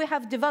then you will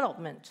have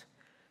development.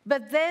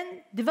 But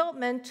then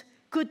development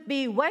could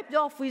be wiped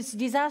off with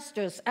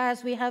disasters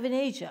as we have in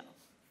Asia.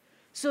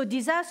 So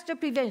disaster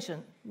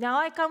prevention. Now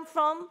I come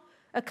from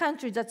a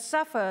country that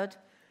suffered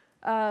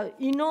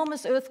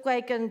enormous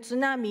earthquake and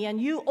tsunami, and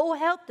you all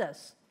helped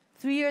us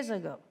 3 years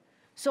ago.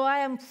 So I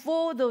am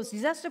for those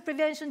disaster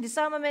prevention,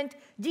 disarmament,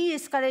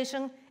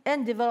 de-escalation,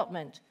 and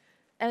development,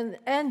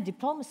 and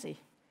diplomacy.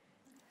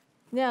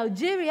 Now,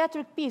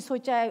 geriatric peace,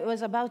 which I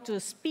was about to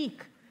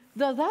speak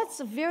That's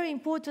a very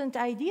important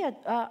idea.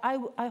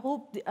 I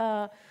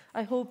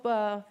hope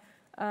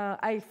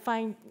I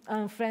find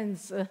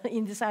friends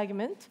in this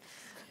argument.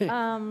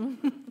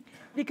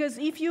 Because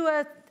if you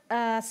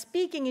are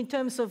speaking in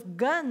terms of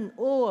gun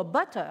or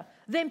butter,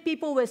 then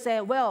people will say,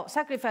 well,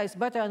 sacrifice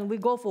butter and we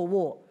go for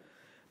war.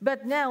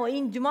 But now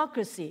in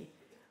democracy,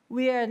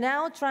 we are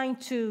now trying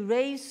to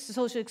raise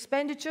social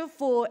expenditure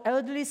for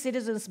elderly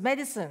citizens'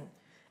 medicine.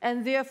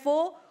 And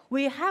therefore,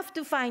 we have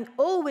to find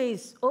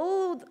always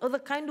all other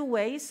kind of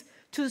ways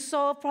to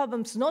solve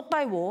problems, not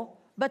by war,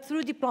 but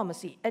through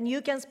diplomacy. And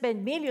you can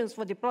spend millions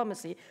for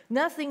diplomacy.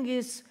 Nothing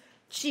is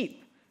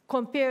cheap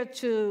compared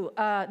to,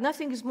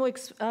 nothing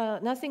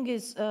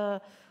is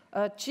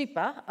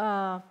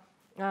cheaper.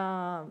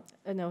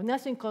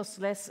 Nothing costs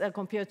less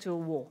compared to a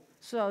war.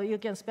 So you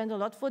can spend a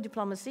lot for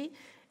diplomacy.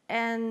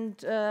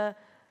 And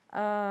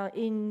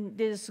in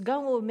this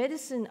gun or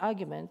medicine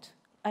argument,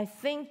 I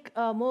think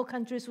more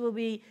countries will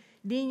be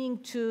leaning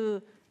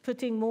to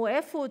putting more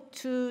effort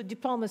to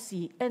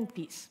diplomacy and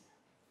peace.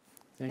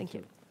 Thank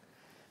you.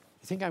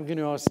 I think I'm going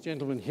to ask the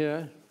gentleman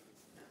here.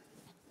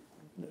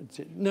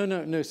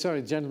 No,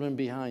 sorry, gentleman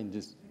behind.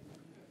 Just.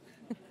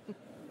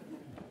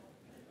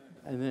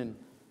 And then.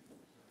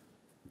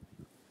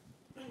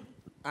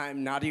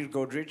 I'm Nadir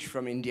Godrej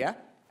from India,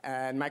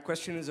 and my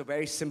question is a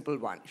very simple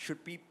one.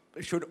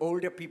 Should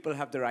older people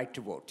have the right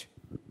to vote?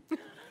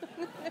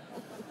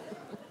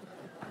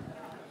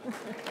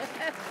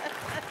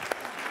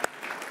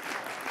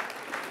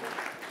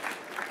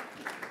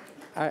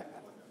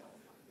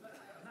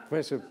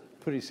 Professor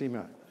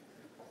Purisima.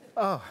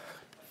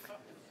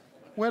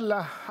 Well,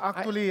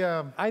 actually...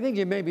 I think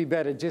it may be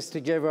better just to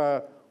give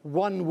a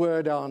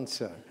one-word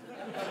answer.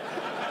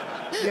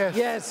 Yes.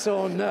 Yes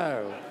or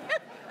no?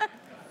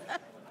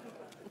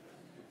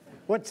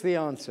 What's the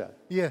answer?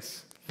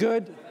 Yes.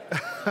 Good?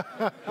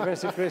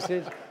 Professor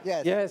Krstić?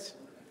 Yes. Yes?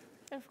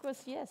 Of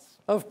course, yes.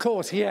 Of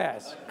course,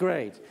 yes.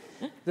 Great.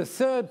 The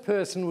third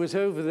person was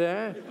over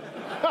there.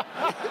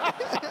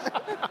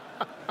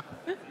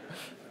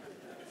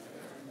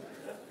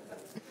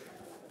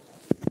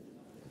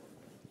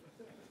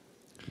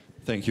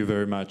 Thank you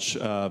very much.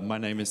 My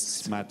name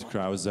is Matt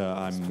Krause.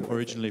 I'm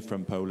originally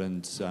from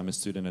Poland. I'm a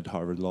student at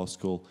Harvard Law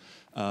School.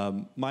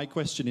 My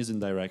question isn't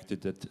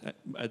directed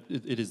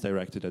it is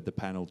directed at the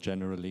panel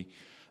generally.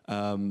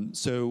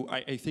 So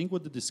I think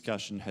what the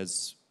discussion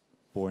has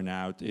borne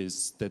out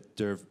is that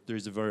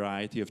there's a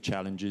variety of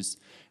challenges,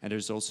 and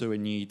there's also a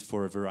need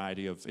for a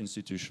variety of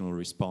institutional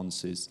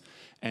responses.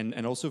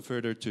 And also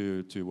further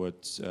to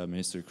what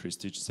Minister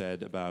Krstić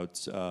said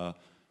about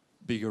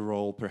bigger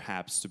role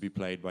perhaps to be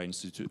played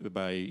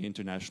by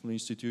international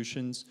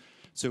institutions.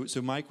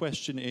 So my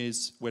question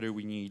is whether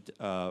we need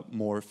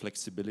more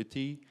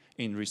flexibility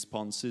in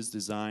responses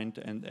designed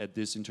and at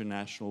this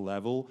international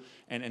level.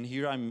 And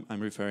here I'm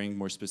referring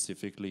more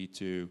specifically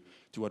to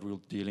what we're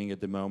dealing at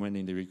the moment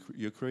in the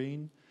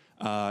Ukraine.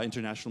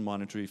 International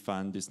Monetary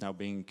Fund is now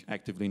being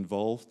actively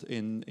involved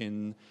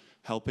in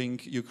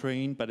helping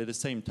Ukraine, but at the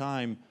same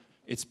time,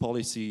 its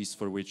policies,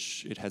 for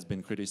which it has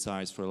been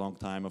criticized for a long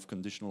time, of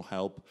conditional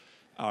help,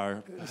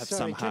 have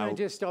somehow... Can I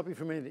just stop you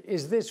for a minute?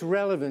 Is this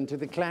relevant to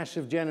the clash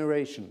of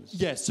generations?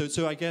 Yes,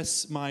 so I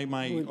guess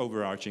my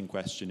overarching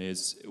question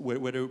is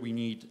whether we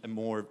need a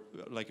more,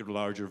 like a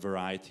larger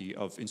variety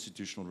of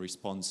institutional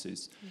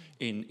responses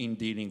in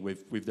dealing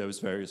with those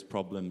various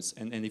problems.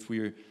 And if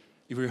we're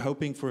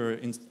hoping for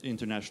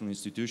international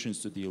institutions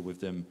to deal with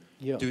them,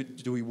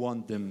 do we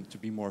want them to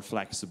be more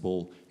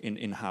flexible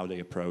in how they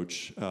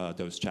approach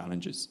those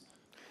challenges?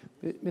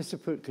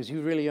 Mr. because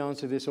you really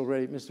answered this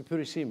already. Mr.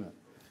 Purisima,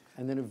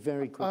 and then a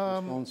very quick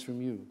response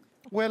from you.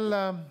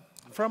 Well,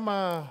 from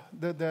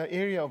the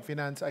area of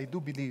finance, I do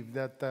believe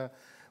that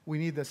we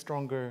need a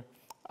stronger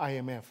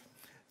IMF.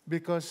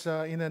 Because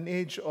in an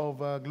age of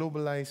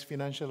globalized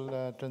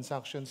financial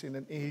transactions, in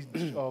an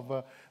age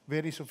of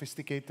very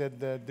sophisticated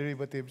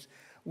derivatives,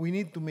 we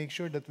need to make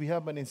sure that we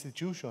have an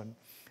institution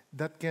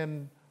that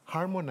can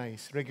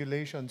harmonize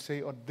regulations,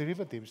 say, on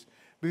derivatives.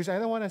 Because I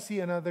don't want to see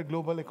another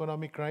global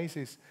economic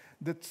crisis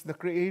that's the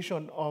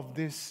creation of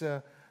this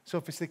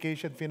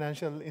sophisticated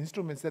financial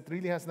instruments that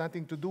really has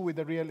nothing to do with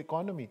the real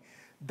economy.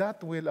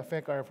 That will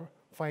affect our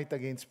fight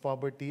against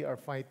poverty, our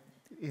fight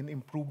in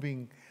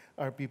improving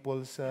our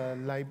people's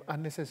life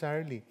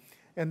unnecessarily.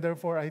 And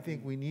therefore, I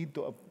think we need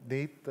to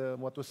update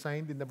what was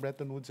signed in the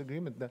Bretton Woods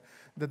Agreement. That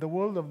the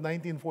world of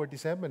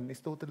 1947 is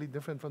totally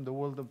different from the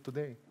world of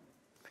today.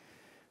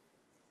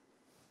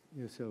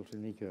 Yourself,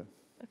 Kuniko.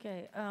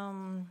 Okay.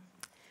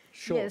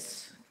 Sure.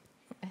 Yes.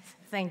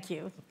 Thank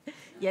you.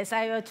 Yes,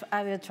 I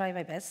will try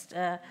my best.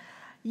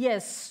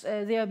 Yes,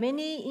 there are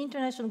many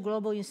international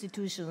global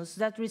institutions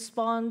that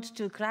respond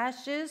to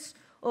clashes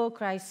or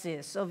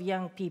crises of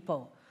young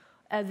people.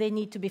 They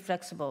need to be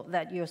flexible,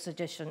 that's your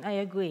suggestion.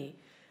 I agree.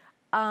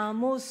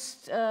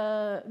 Most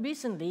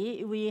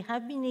recently, we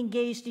have been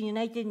engaged in the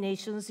United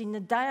Nations in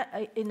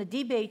a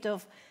debate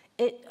of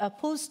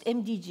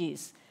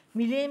post-MDGs,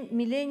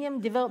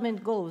 Millennium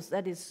Development Goals,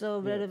 that is so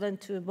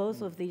relevant to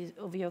both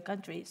of your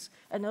countries.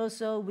 And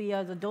also we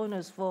are the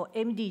donors for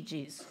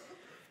MDGs.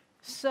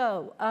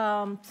 So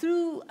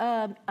through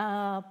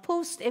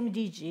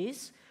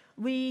post-MDGs,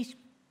 we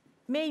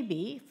may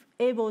be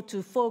able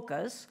to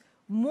focus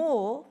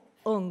more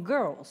on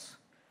girls.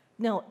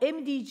 Now,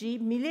 MDG,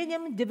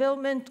 Millennium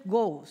Development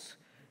Goals,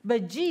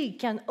 but G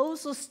can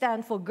also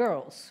stand for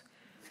girls.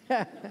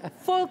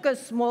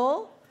 Focus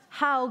more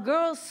how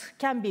girls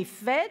can be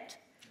fed,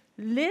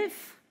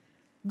 live,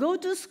 go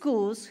to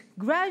schools,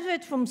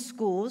 graduate from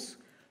schools,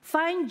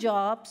 find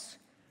jobs,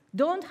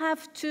 don't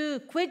have to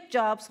quit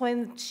jobs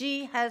when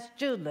she has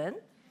children,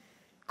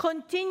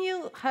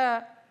 continue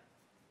her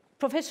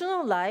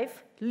professional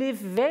life, live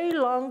very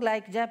long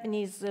like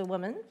Japanese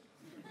women.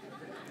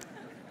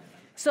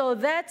 So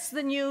that's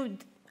the new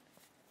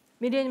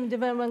Millennium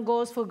Development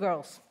Goals for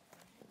girls.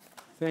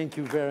 Thank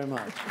you very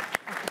much.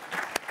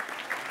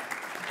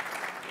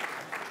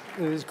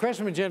 There's a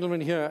question from a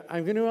gentleman here.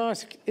 I'm going to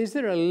ask, is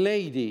there a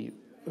lady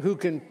who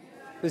can...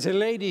 There's a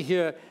lady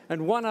here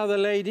and one other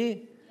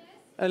lady?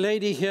 A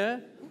lady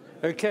here?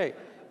 Okay.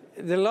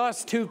 The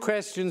last two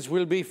questions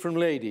will be from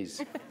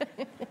ladies.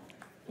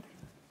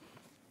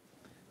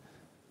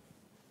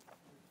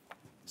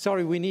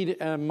 Sorry, we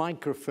need a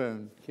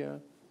microphone here.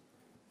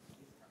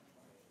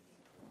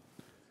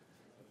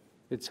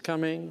 It's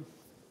coming.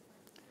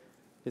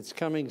 It's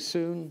coming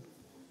soon.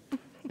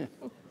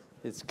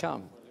 It's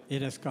come.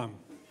 It has come.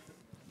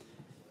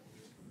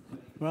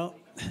 Well,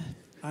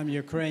 I'm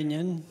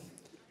Ukrainian,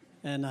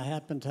 and I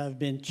happen to have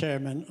been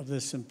chairman of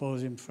this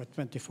symposium for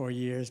 24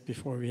 years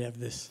before we have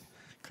this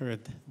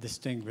current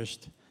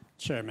distinguished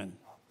chairman.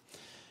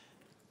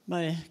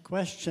 My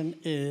question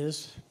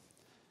is,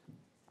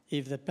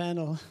 if the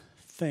panel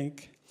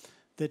think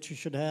that you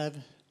should have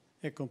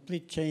a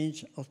complete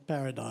change of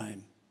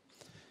paradigm.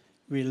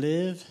 We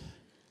live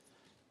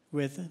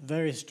with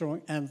very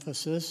strong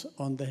emphasis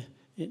on the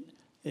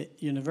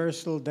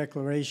Universal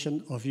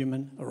Declaration of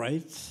Human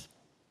Rights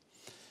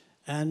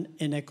and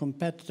in a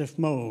competitive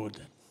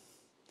mode,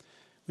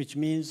 which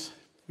means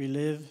we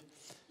live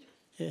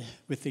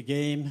with the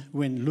game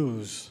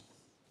win-lose.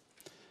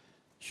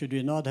 Should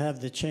we not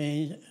have the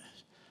change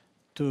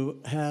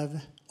to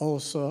have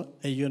also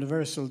a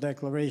Universal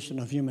Declaration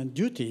of Human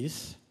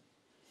Duties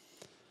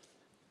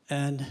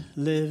and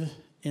live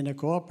in a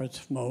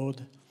cooperative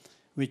mode,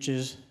 which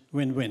is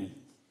win-win?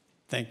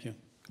 Thank you.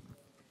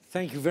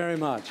 Thank you very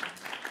much.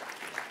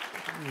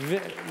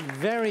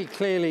 Very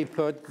clearly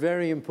put,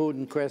 very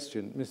important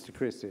question. Mr.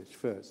 Krstić,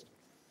 first.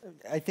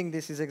 I think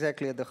this is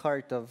exactly at the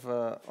heart of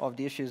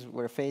the issues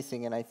we're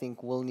facing, and I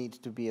think will need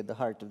to be at the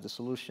heart of the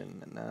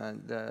solution.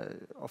 And,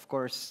 of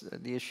course,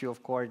 the issue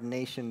of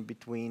coordination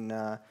between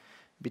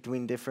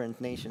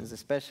different nations,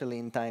 especially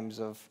in times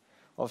of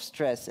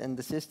stress, and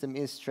the system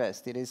is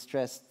stressed. It is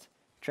stressed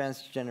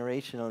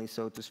transgenerationally,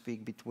 so to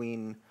speak,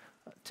 between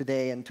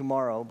today and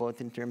tomorrow,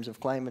 both in terms of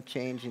climate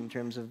change, in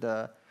terms of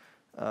the,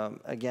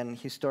 again,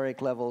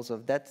 historic levels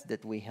of debts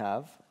that we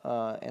have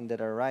and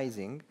that are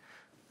rising,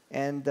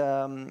 and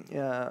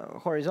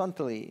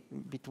horizontally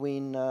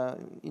between,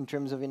 in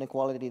terms of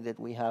inequality that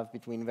we have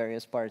between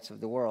various parts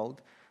of the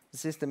world. The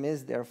system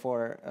is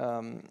therefore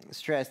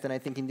stressed, and I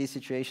think in these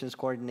situations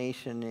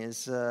coordination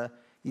is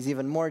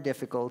even more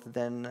difficult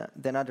than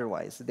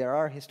otherwise. There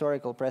are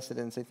historical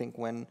precedents, I think,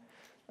 when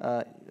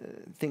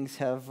things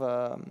have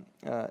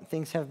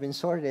been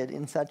sorted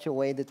in such a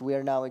way that we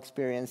are now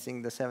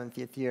experiencing the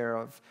 70th year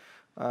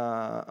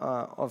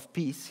of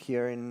peace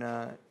here in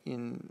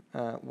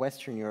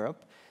Western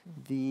Europe.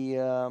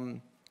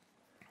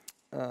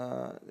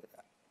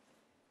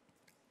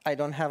 I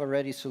don't have a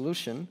ready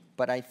solution,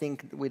 but I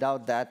think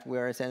without that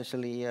we're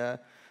essentially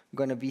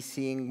going to be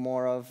seeing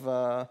more of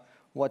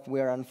what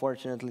we're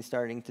unfortunately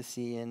starting to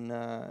see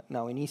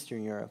now in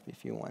Eastern Europe,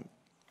 if you want,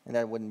 and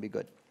that wouldn't be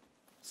good.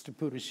 Mr.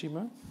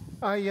 Purisima?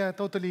 I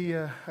totally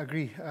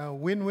agree.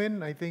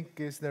 Win-win, I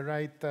think, is the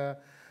right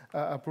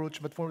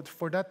approach. But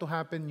for that to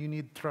happen, you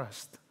need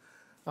trust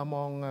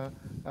among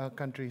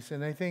countries.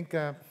 And I think,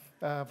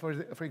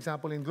 for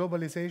example, in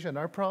globalization,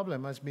 our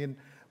problem has been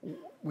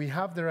we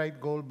have the right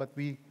goal, but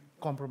we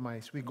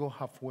compromise. We go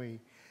halfway.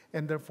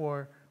 And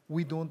therefore,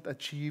 we don't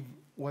achieve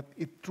what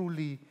it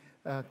truly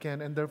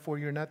can. And therefore,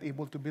 you're not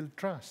able to build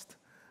trust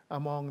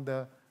among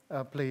the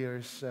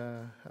players,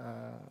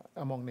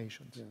 among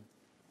nations. Yeah.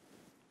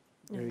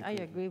 I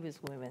agree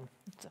with women.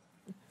 So.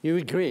 You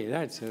agree?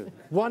 That's a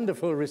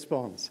wonderful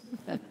response.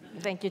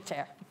 Thank you,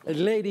 Chair. A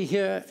lady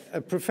here, a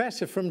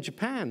professor from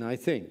Japan, I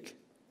think,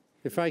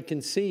 if I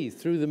can see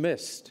through the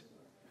mist.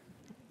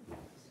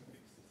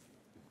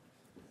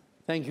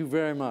 Thank you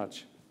very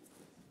much.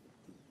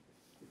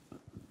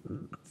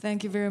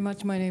 Thank you very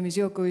much. My name is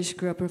Yoko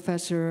Ishikura,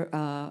 professor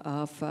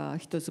of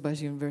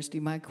Hitotsubashi University.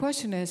 My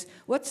question is,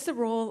 what's the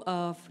role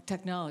of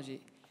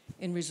technology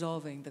in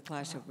resolving the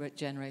clash of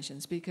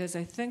generations? Because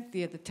I think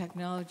the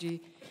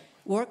technology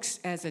works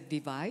as a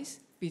device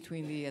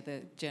between the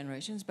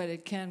generations, but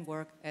it can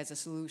work as a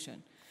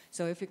solution.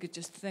 So if you could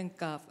just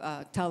think of,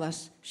 tell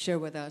us, share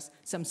with us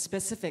some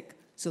specific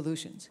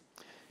solutions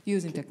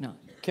using technology.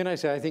 Can I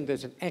say, I think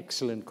that's an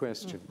excellent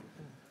question.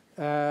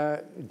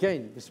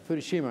 Again, Mr.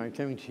 Purisima, I'm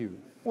coming to you.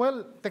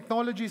 Well,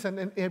 technology is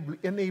an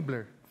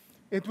enabler.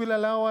 It will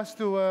allow us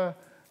to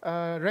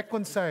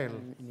reconcile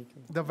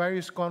the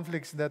various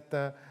conflicts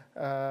that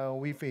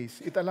we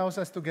face. It allows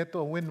us to get to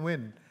a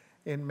win-win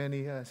in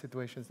many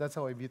situations. That's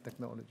how I view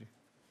technology.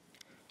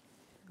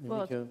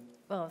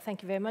 Well,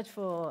 thank you very much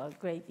for a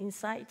great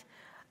insight.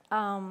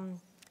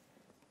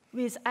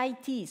 With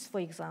ITs, for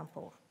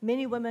example,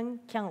 many women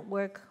can't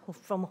work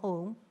from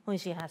home when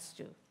she has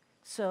to.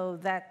 So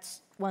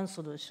that's one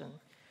solution.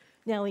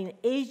 Now, in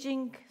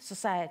aging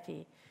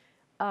society,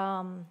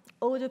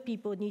 older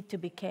people need to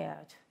be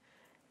cared.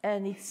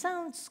 And it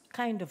sounds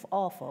kind of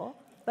awful,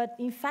 but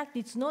in fact,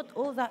 it's not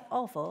all that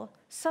awful.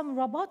 Some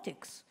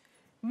robotics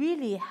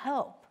really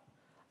help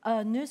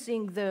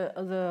nursing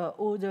the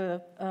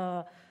older,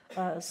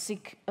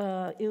 sick,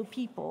 ill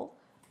people.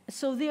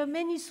 So there are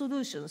many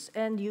solutions,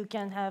 and you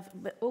can have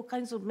all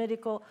kinds of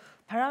medical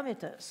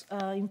parameters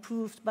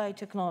improved by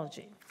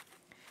technology.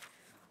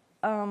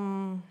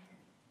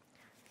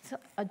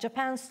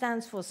 Japan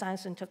stands for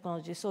science and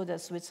technology, so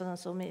does Switzerland,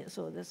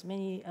 so there's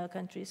many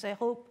countries. I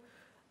hope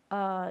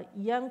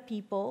young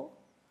people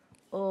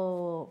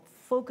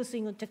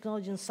focusing on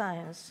technology and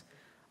science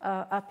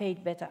are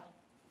paid better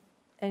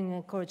and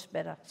encouraged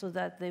better so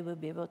that they will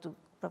be able to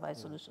provide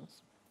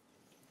solutions.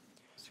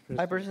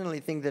 I personally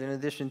think that in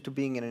addition to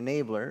being an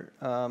enabler,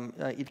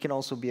 it can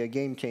also be a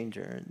game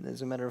changer.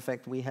 As a matter of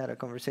fact, we had a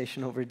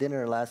conversation over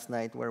dinner last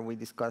night where we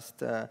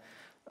discussed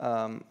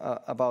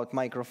about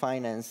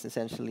microfinance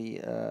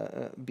essentially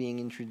being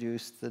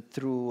introduced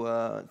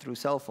through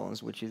cell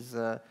phones, which is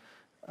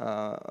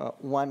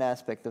one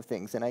aspect of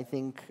things. And I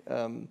think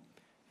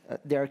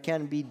there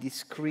can be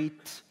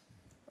discrete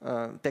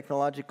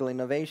technological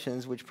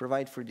innovations which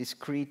provide for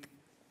discrete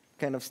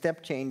kind of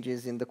step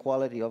changes in the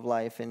quality of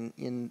life and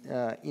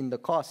in the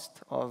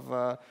cost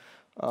of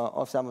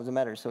some of the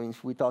matters. So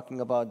if we're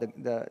talking about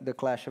the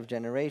clash of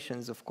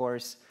generations, of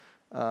course,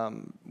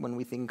 when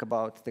we think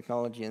about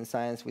technology and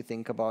science, we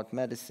think about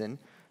medicine.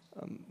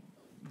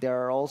 There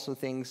are also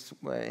things,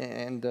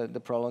 and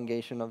the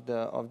prolongation of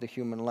the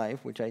human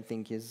life, which I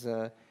think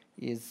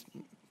is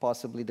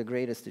possibly the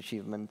greatest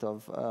achievement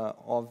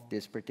of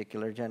this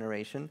particular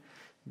generation.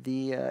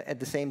 At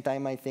the same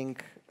time, I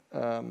think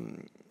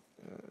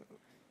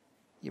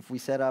if we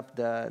set up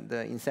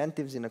the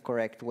incentives in a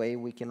correct way,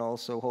 we can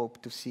also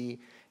hope to see,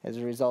 as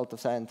a result of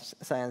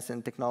science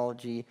and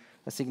technology,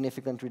 a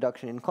significant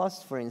reduction in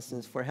costs, for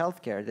instance, for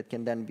healthcare that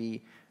can then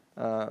be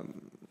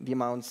the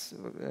amounts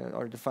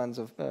or the funds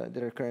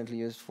that are currently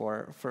used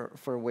for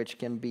which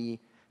can be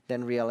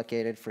then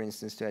reallocated, for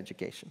instance, to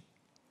education.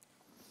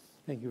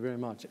 Thank you very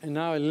much. And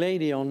now a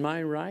lady on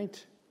my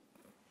right.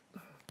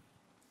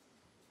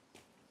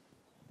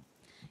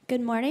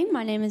 Good morning.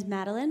 My name is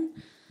Madeline.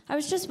 I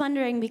was just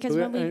wondering because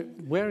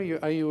where are you?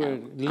 Are you a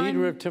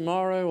leader of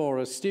tomorrow or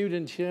a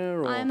student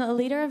here? Or? I'm a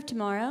leader of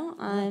tomorrow.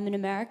 I'm an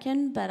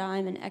American, but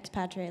I'm an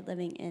expatriate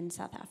living in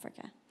South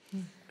Africa.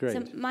 Great.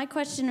 So my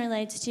question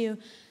relates to,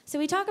 so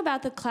we talk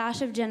about the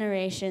clash of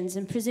generations,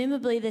 and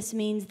presumably this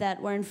means that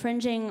we're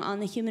infringing on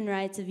the human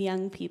rights of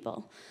young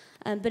people.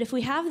 But if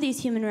we have these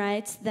human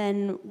rights,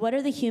 then what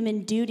are the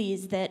human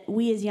duties that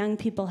we as young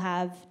people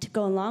have to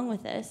go along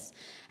with this?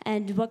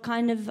 And what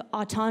kind of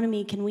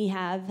autonomy can we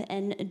have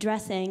in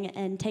addressing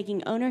and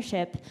taking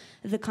ownership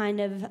of the kind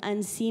of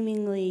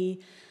unseemingly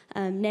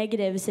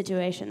negative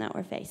situation that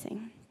we're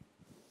facing?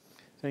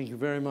 Thank you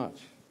very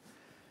much.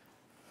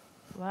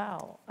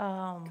 Wow.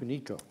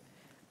 Kuniko.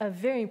 A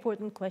very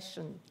important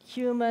question.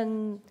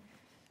 Human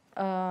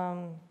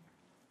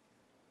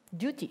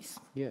duties,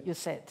 yes. You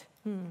said.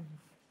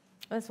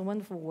 That's a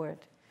wonderful word.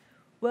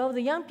 Well,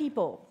 the young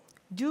people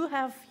do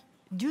have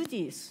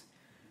duties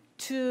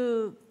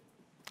to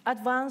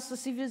advance the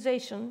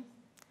civilization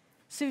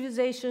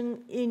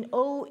in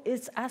all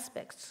its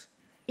aspects,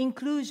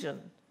 inclusion,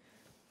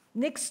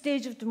 next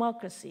stage of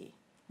democracy,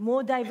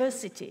 more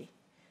diversity,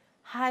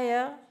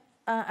 higher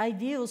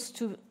ideals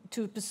to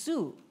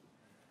pursue.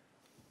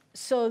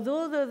 So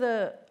those are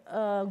the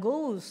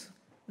goals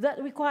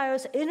that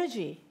requires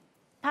energy,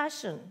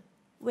 passion.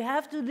 We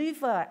have to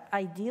live our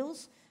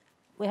ideals.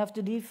 We have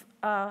to live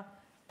our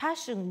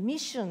passion,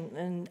 mission,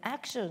 and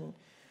action.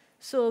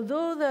 So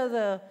those are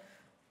the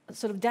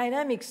sort of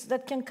dynamics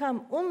that can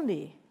come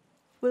only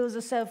with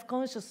the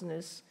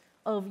self-consciousness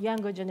of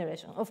younger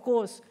generation. Of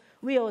course,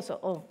 we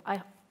also,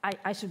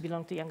 I should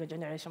belong to younger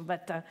generation,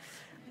 but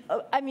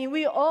I mean,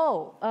 we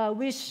all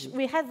wish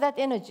we had that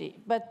energy,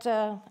 but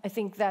I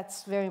think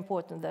that's very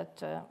important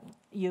that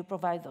you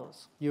provide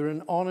those. You're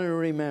an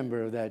honorary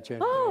member of that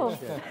generation. Oh!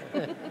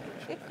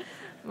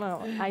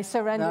 Well, I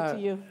surrender to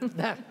you.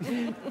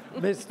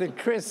 Mr.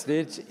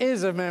 Krstić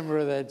is a member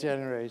of that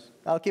generation.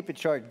 I'll keep it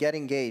short. Get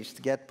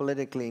engaged, get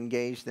politically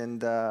engaged,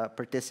 and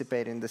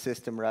participate in the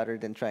system rather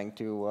than trying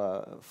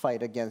to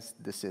fight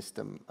against the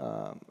system,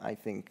 I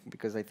think,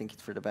 because I think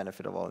it's for the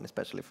benefit of all, and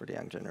especially for the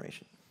young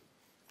generation.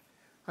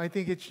 I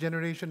think each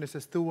generation is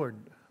a steward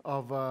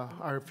of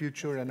our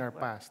future and our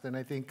past. And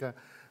I think,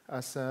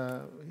 as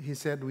he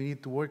said, we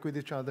need to work with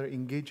each other,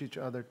 engage each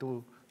other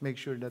to make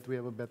sure that we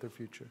have a better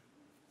future.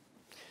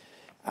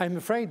 I'm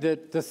afraid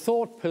that the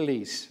thought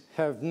police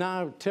have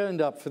now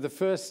turned up for the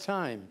first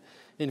time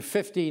in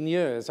 15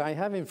 years. I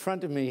have in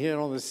front of me here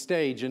on the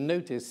stage a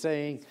notice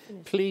saying,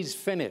 please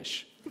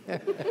finish.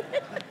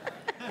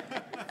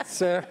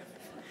 So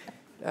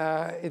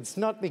it's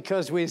not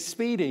because we're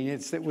speeding,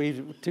 it's that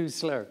we're too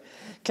slow.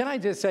 Can I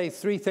just say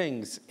three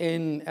things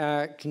in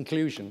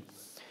conclusion?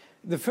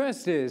 The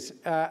first is,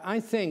 I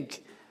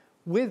think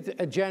with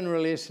a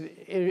generational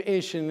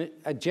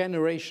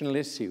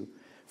issue,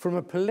 from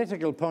a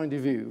political point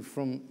of view,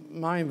 from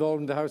my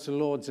involvement in the House of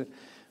Lords,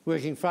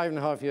 working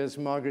 5.5 years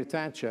for Margaret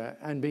Thatcher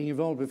and being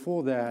involved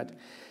before that,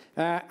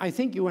 I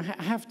think you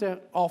have to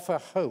offer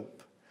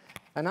hope.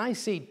 And I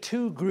see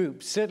two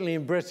groups, certainly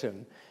in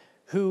Britain,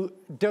 who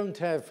don't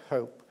have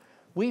hope.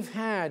 We've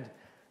had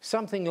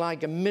something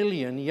like 1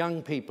 million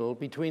young people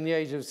between the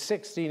age of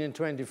 16 and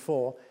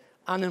 24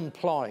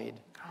 unemployed.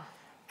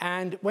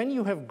 And when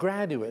you have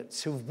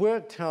graduates who've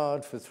worked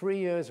hard for 3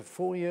 years or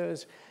 4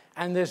 years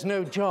and there's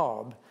no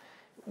job,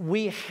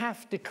 we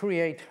have to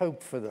create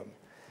hope for them.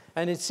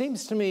 And it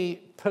seems to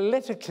me,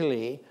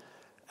 politically,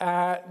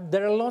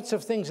 there are lots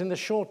of things in the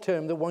short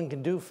term that one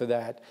can do for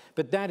that,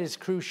 but that is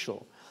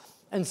crucial.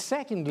 And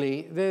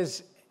secondly,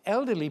 there's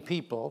elderly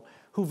people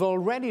who've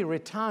already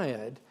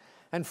retired,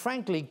 and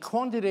frankly,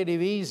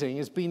 quantitative easing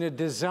has been a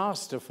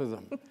disaster for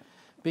them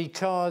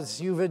because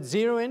you've had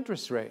 0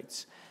 interest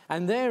rates,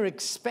 and their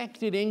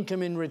expected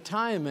income in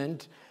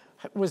retirement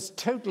was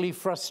totally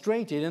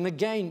frustrated, and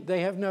again,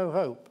 they have no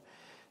hope.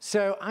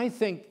 So I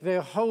think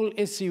the whole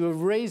issue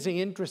of raising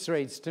interest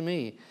rates, to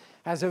me,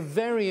 has a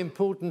very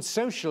important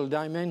social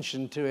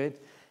dimension to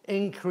it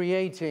in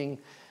creating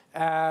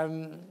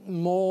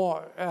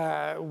more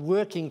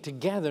working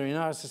together in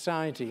our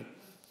society.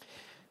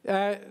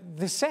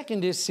 The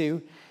second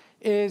issue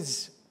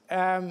is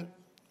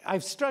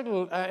I've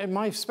struggled,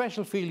 my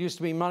special field used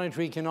to be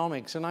monetary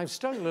economics, and I've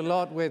struggled a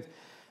lot with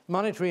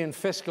monetary and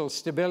fiscal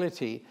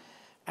stability.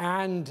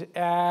 And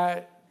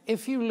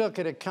if you look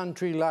at a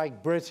country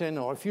like Britain,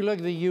 or if you look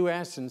at the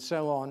US and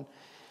so on,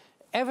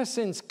 ever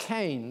since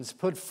Keynes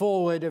put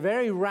forward a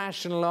very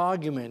rational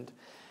argument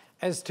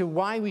as to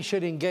why we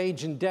should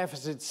engage in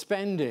deficit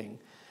spending,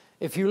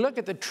 if you look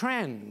at the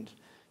trend,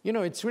 you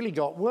know, it's really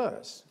got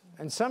worse.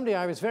 And someday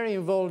I was very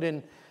involved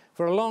in,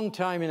 for a long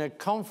time, in a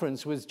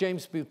conference with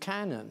James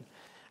Buchanan.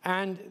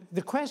 And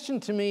the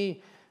question to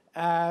me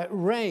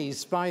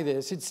raised by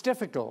this, it's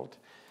difficult,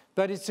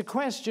 but it's a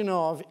question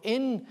of,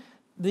 in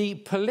the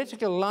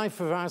political life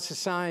of our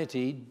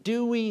society,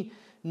 do we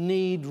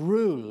need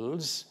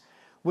rules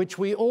which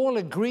we all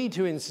agree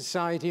to in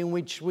society and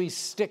which we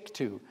stick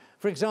to?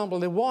 For example,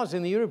 there was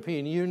in the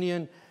European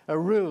Union a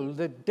rule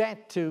that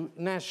debt to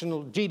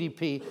national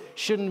GDP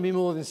shouldn't be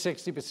more than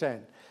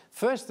 60%.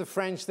 First the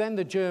French, then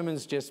the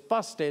Germans just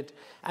bust it,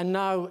 and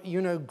now,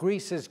 you know,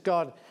 Greece has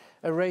got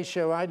a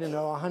ratio, I don't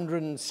know,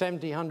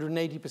 170,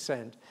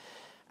 180%.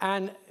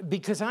 And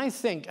because I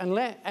think,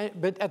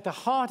 but at the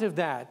heart of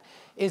that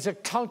is a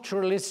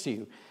cultural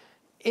issue.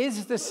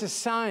 Is the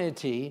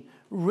society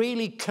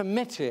really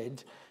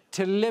committed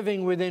to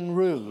living within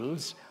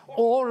rules,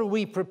 or are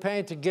we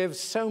prepared to give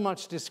so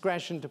much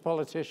discretion to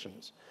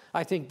politicians?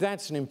 I think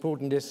that's an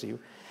important issue.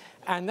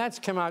 And that's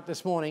come out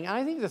this morning.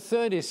 I think the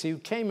third issue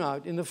came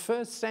out in the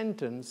first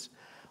sentence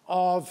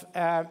of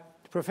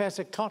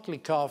Professor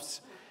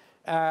Kotlikov's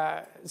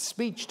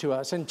speech to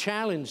us and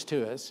challenge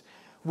to us,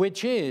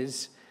 which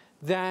is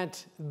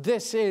that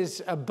this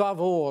is, above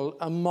all,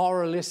 a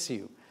moral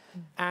issue.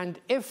 And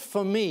if,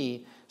 for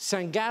me,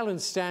 St. Gallen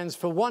stands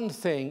for one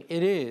thing,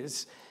 it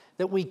is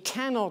that we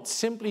cannot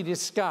simply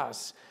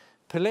discuss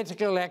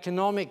political,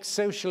 economic,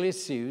 social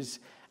issues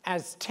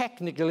as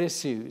technical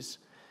issues.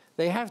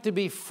 They have to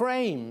be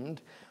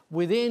framed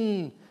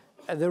within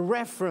the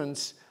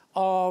reference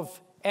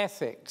of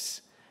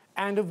ethics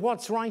and of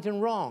what's right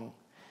and wrong.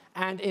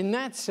 And in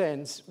that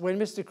sense, when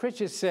Mr.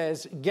 Krstić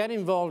says, get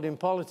involved in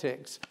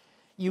politics,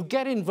 you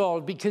get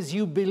involved because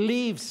you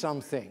believe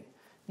something,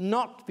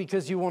 not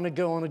because you want to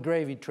go on a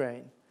gravy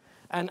train.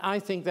 And I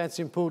think that's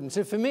important.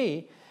 So for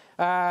me,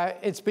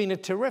 it's been a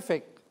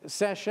terrific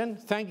session.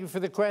 Thank you for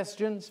the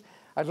questions.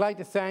 I'd like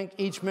to thank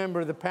each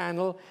member of the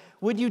panel.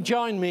 Would you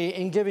join me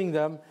in giving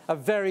them a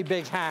very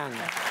big hand?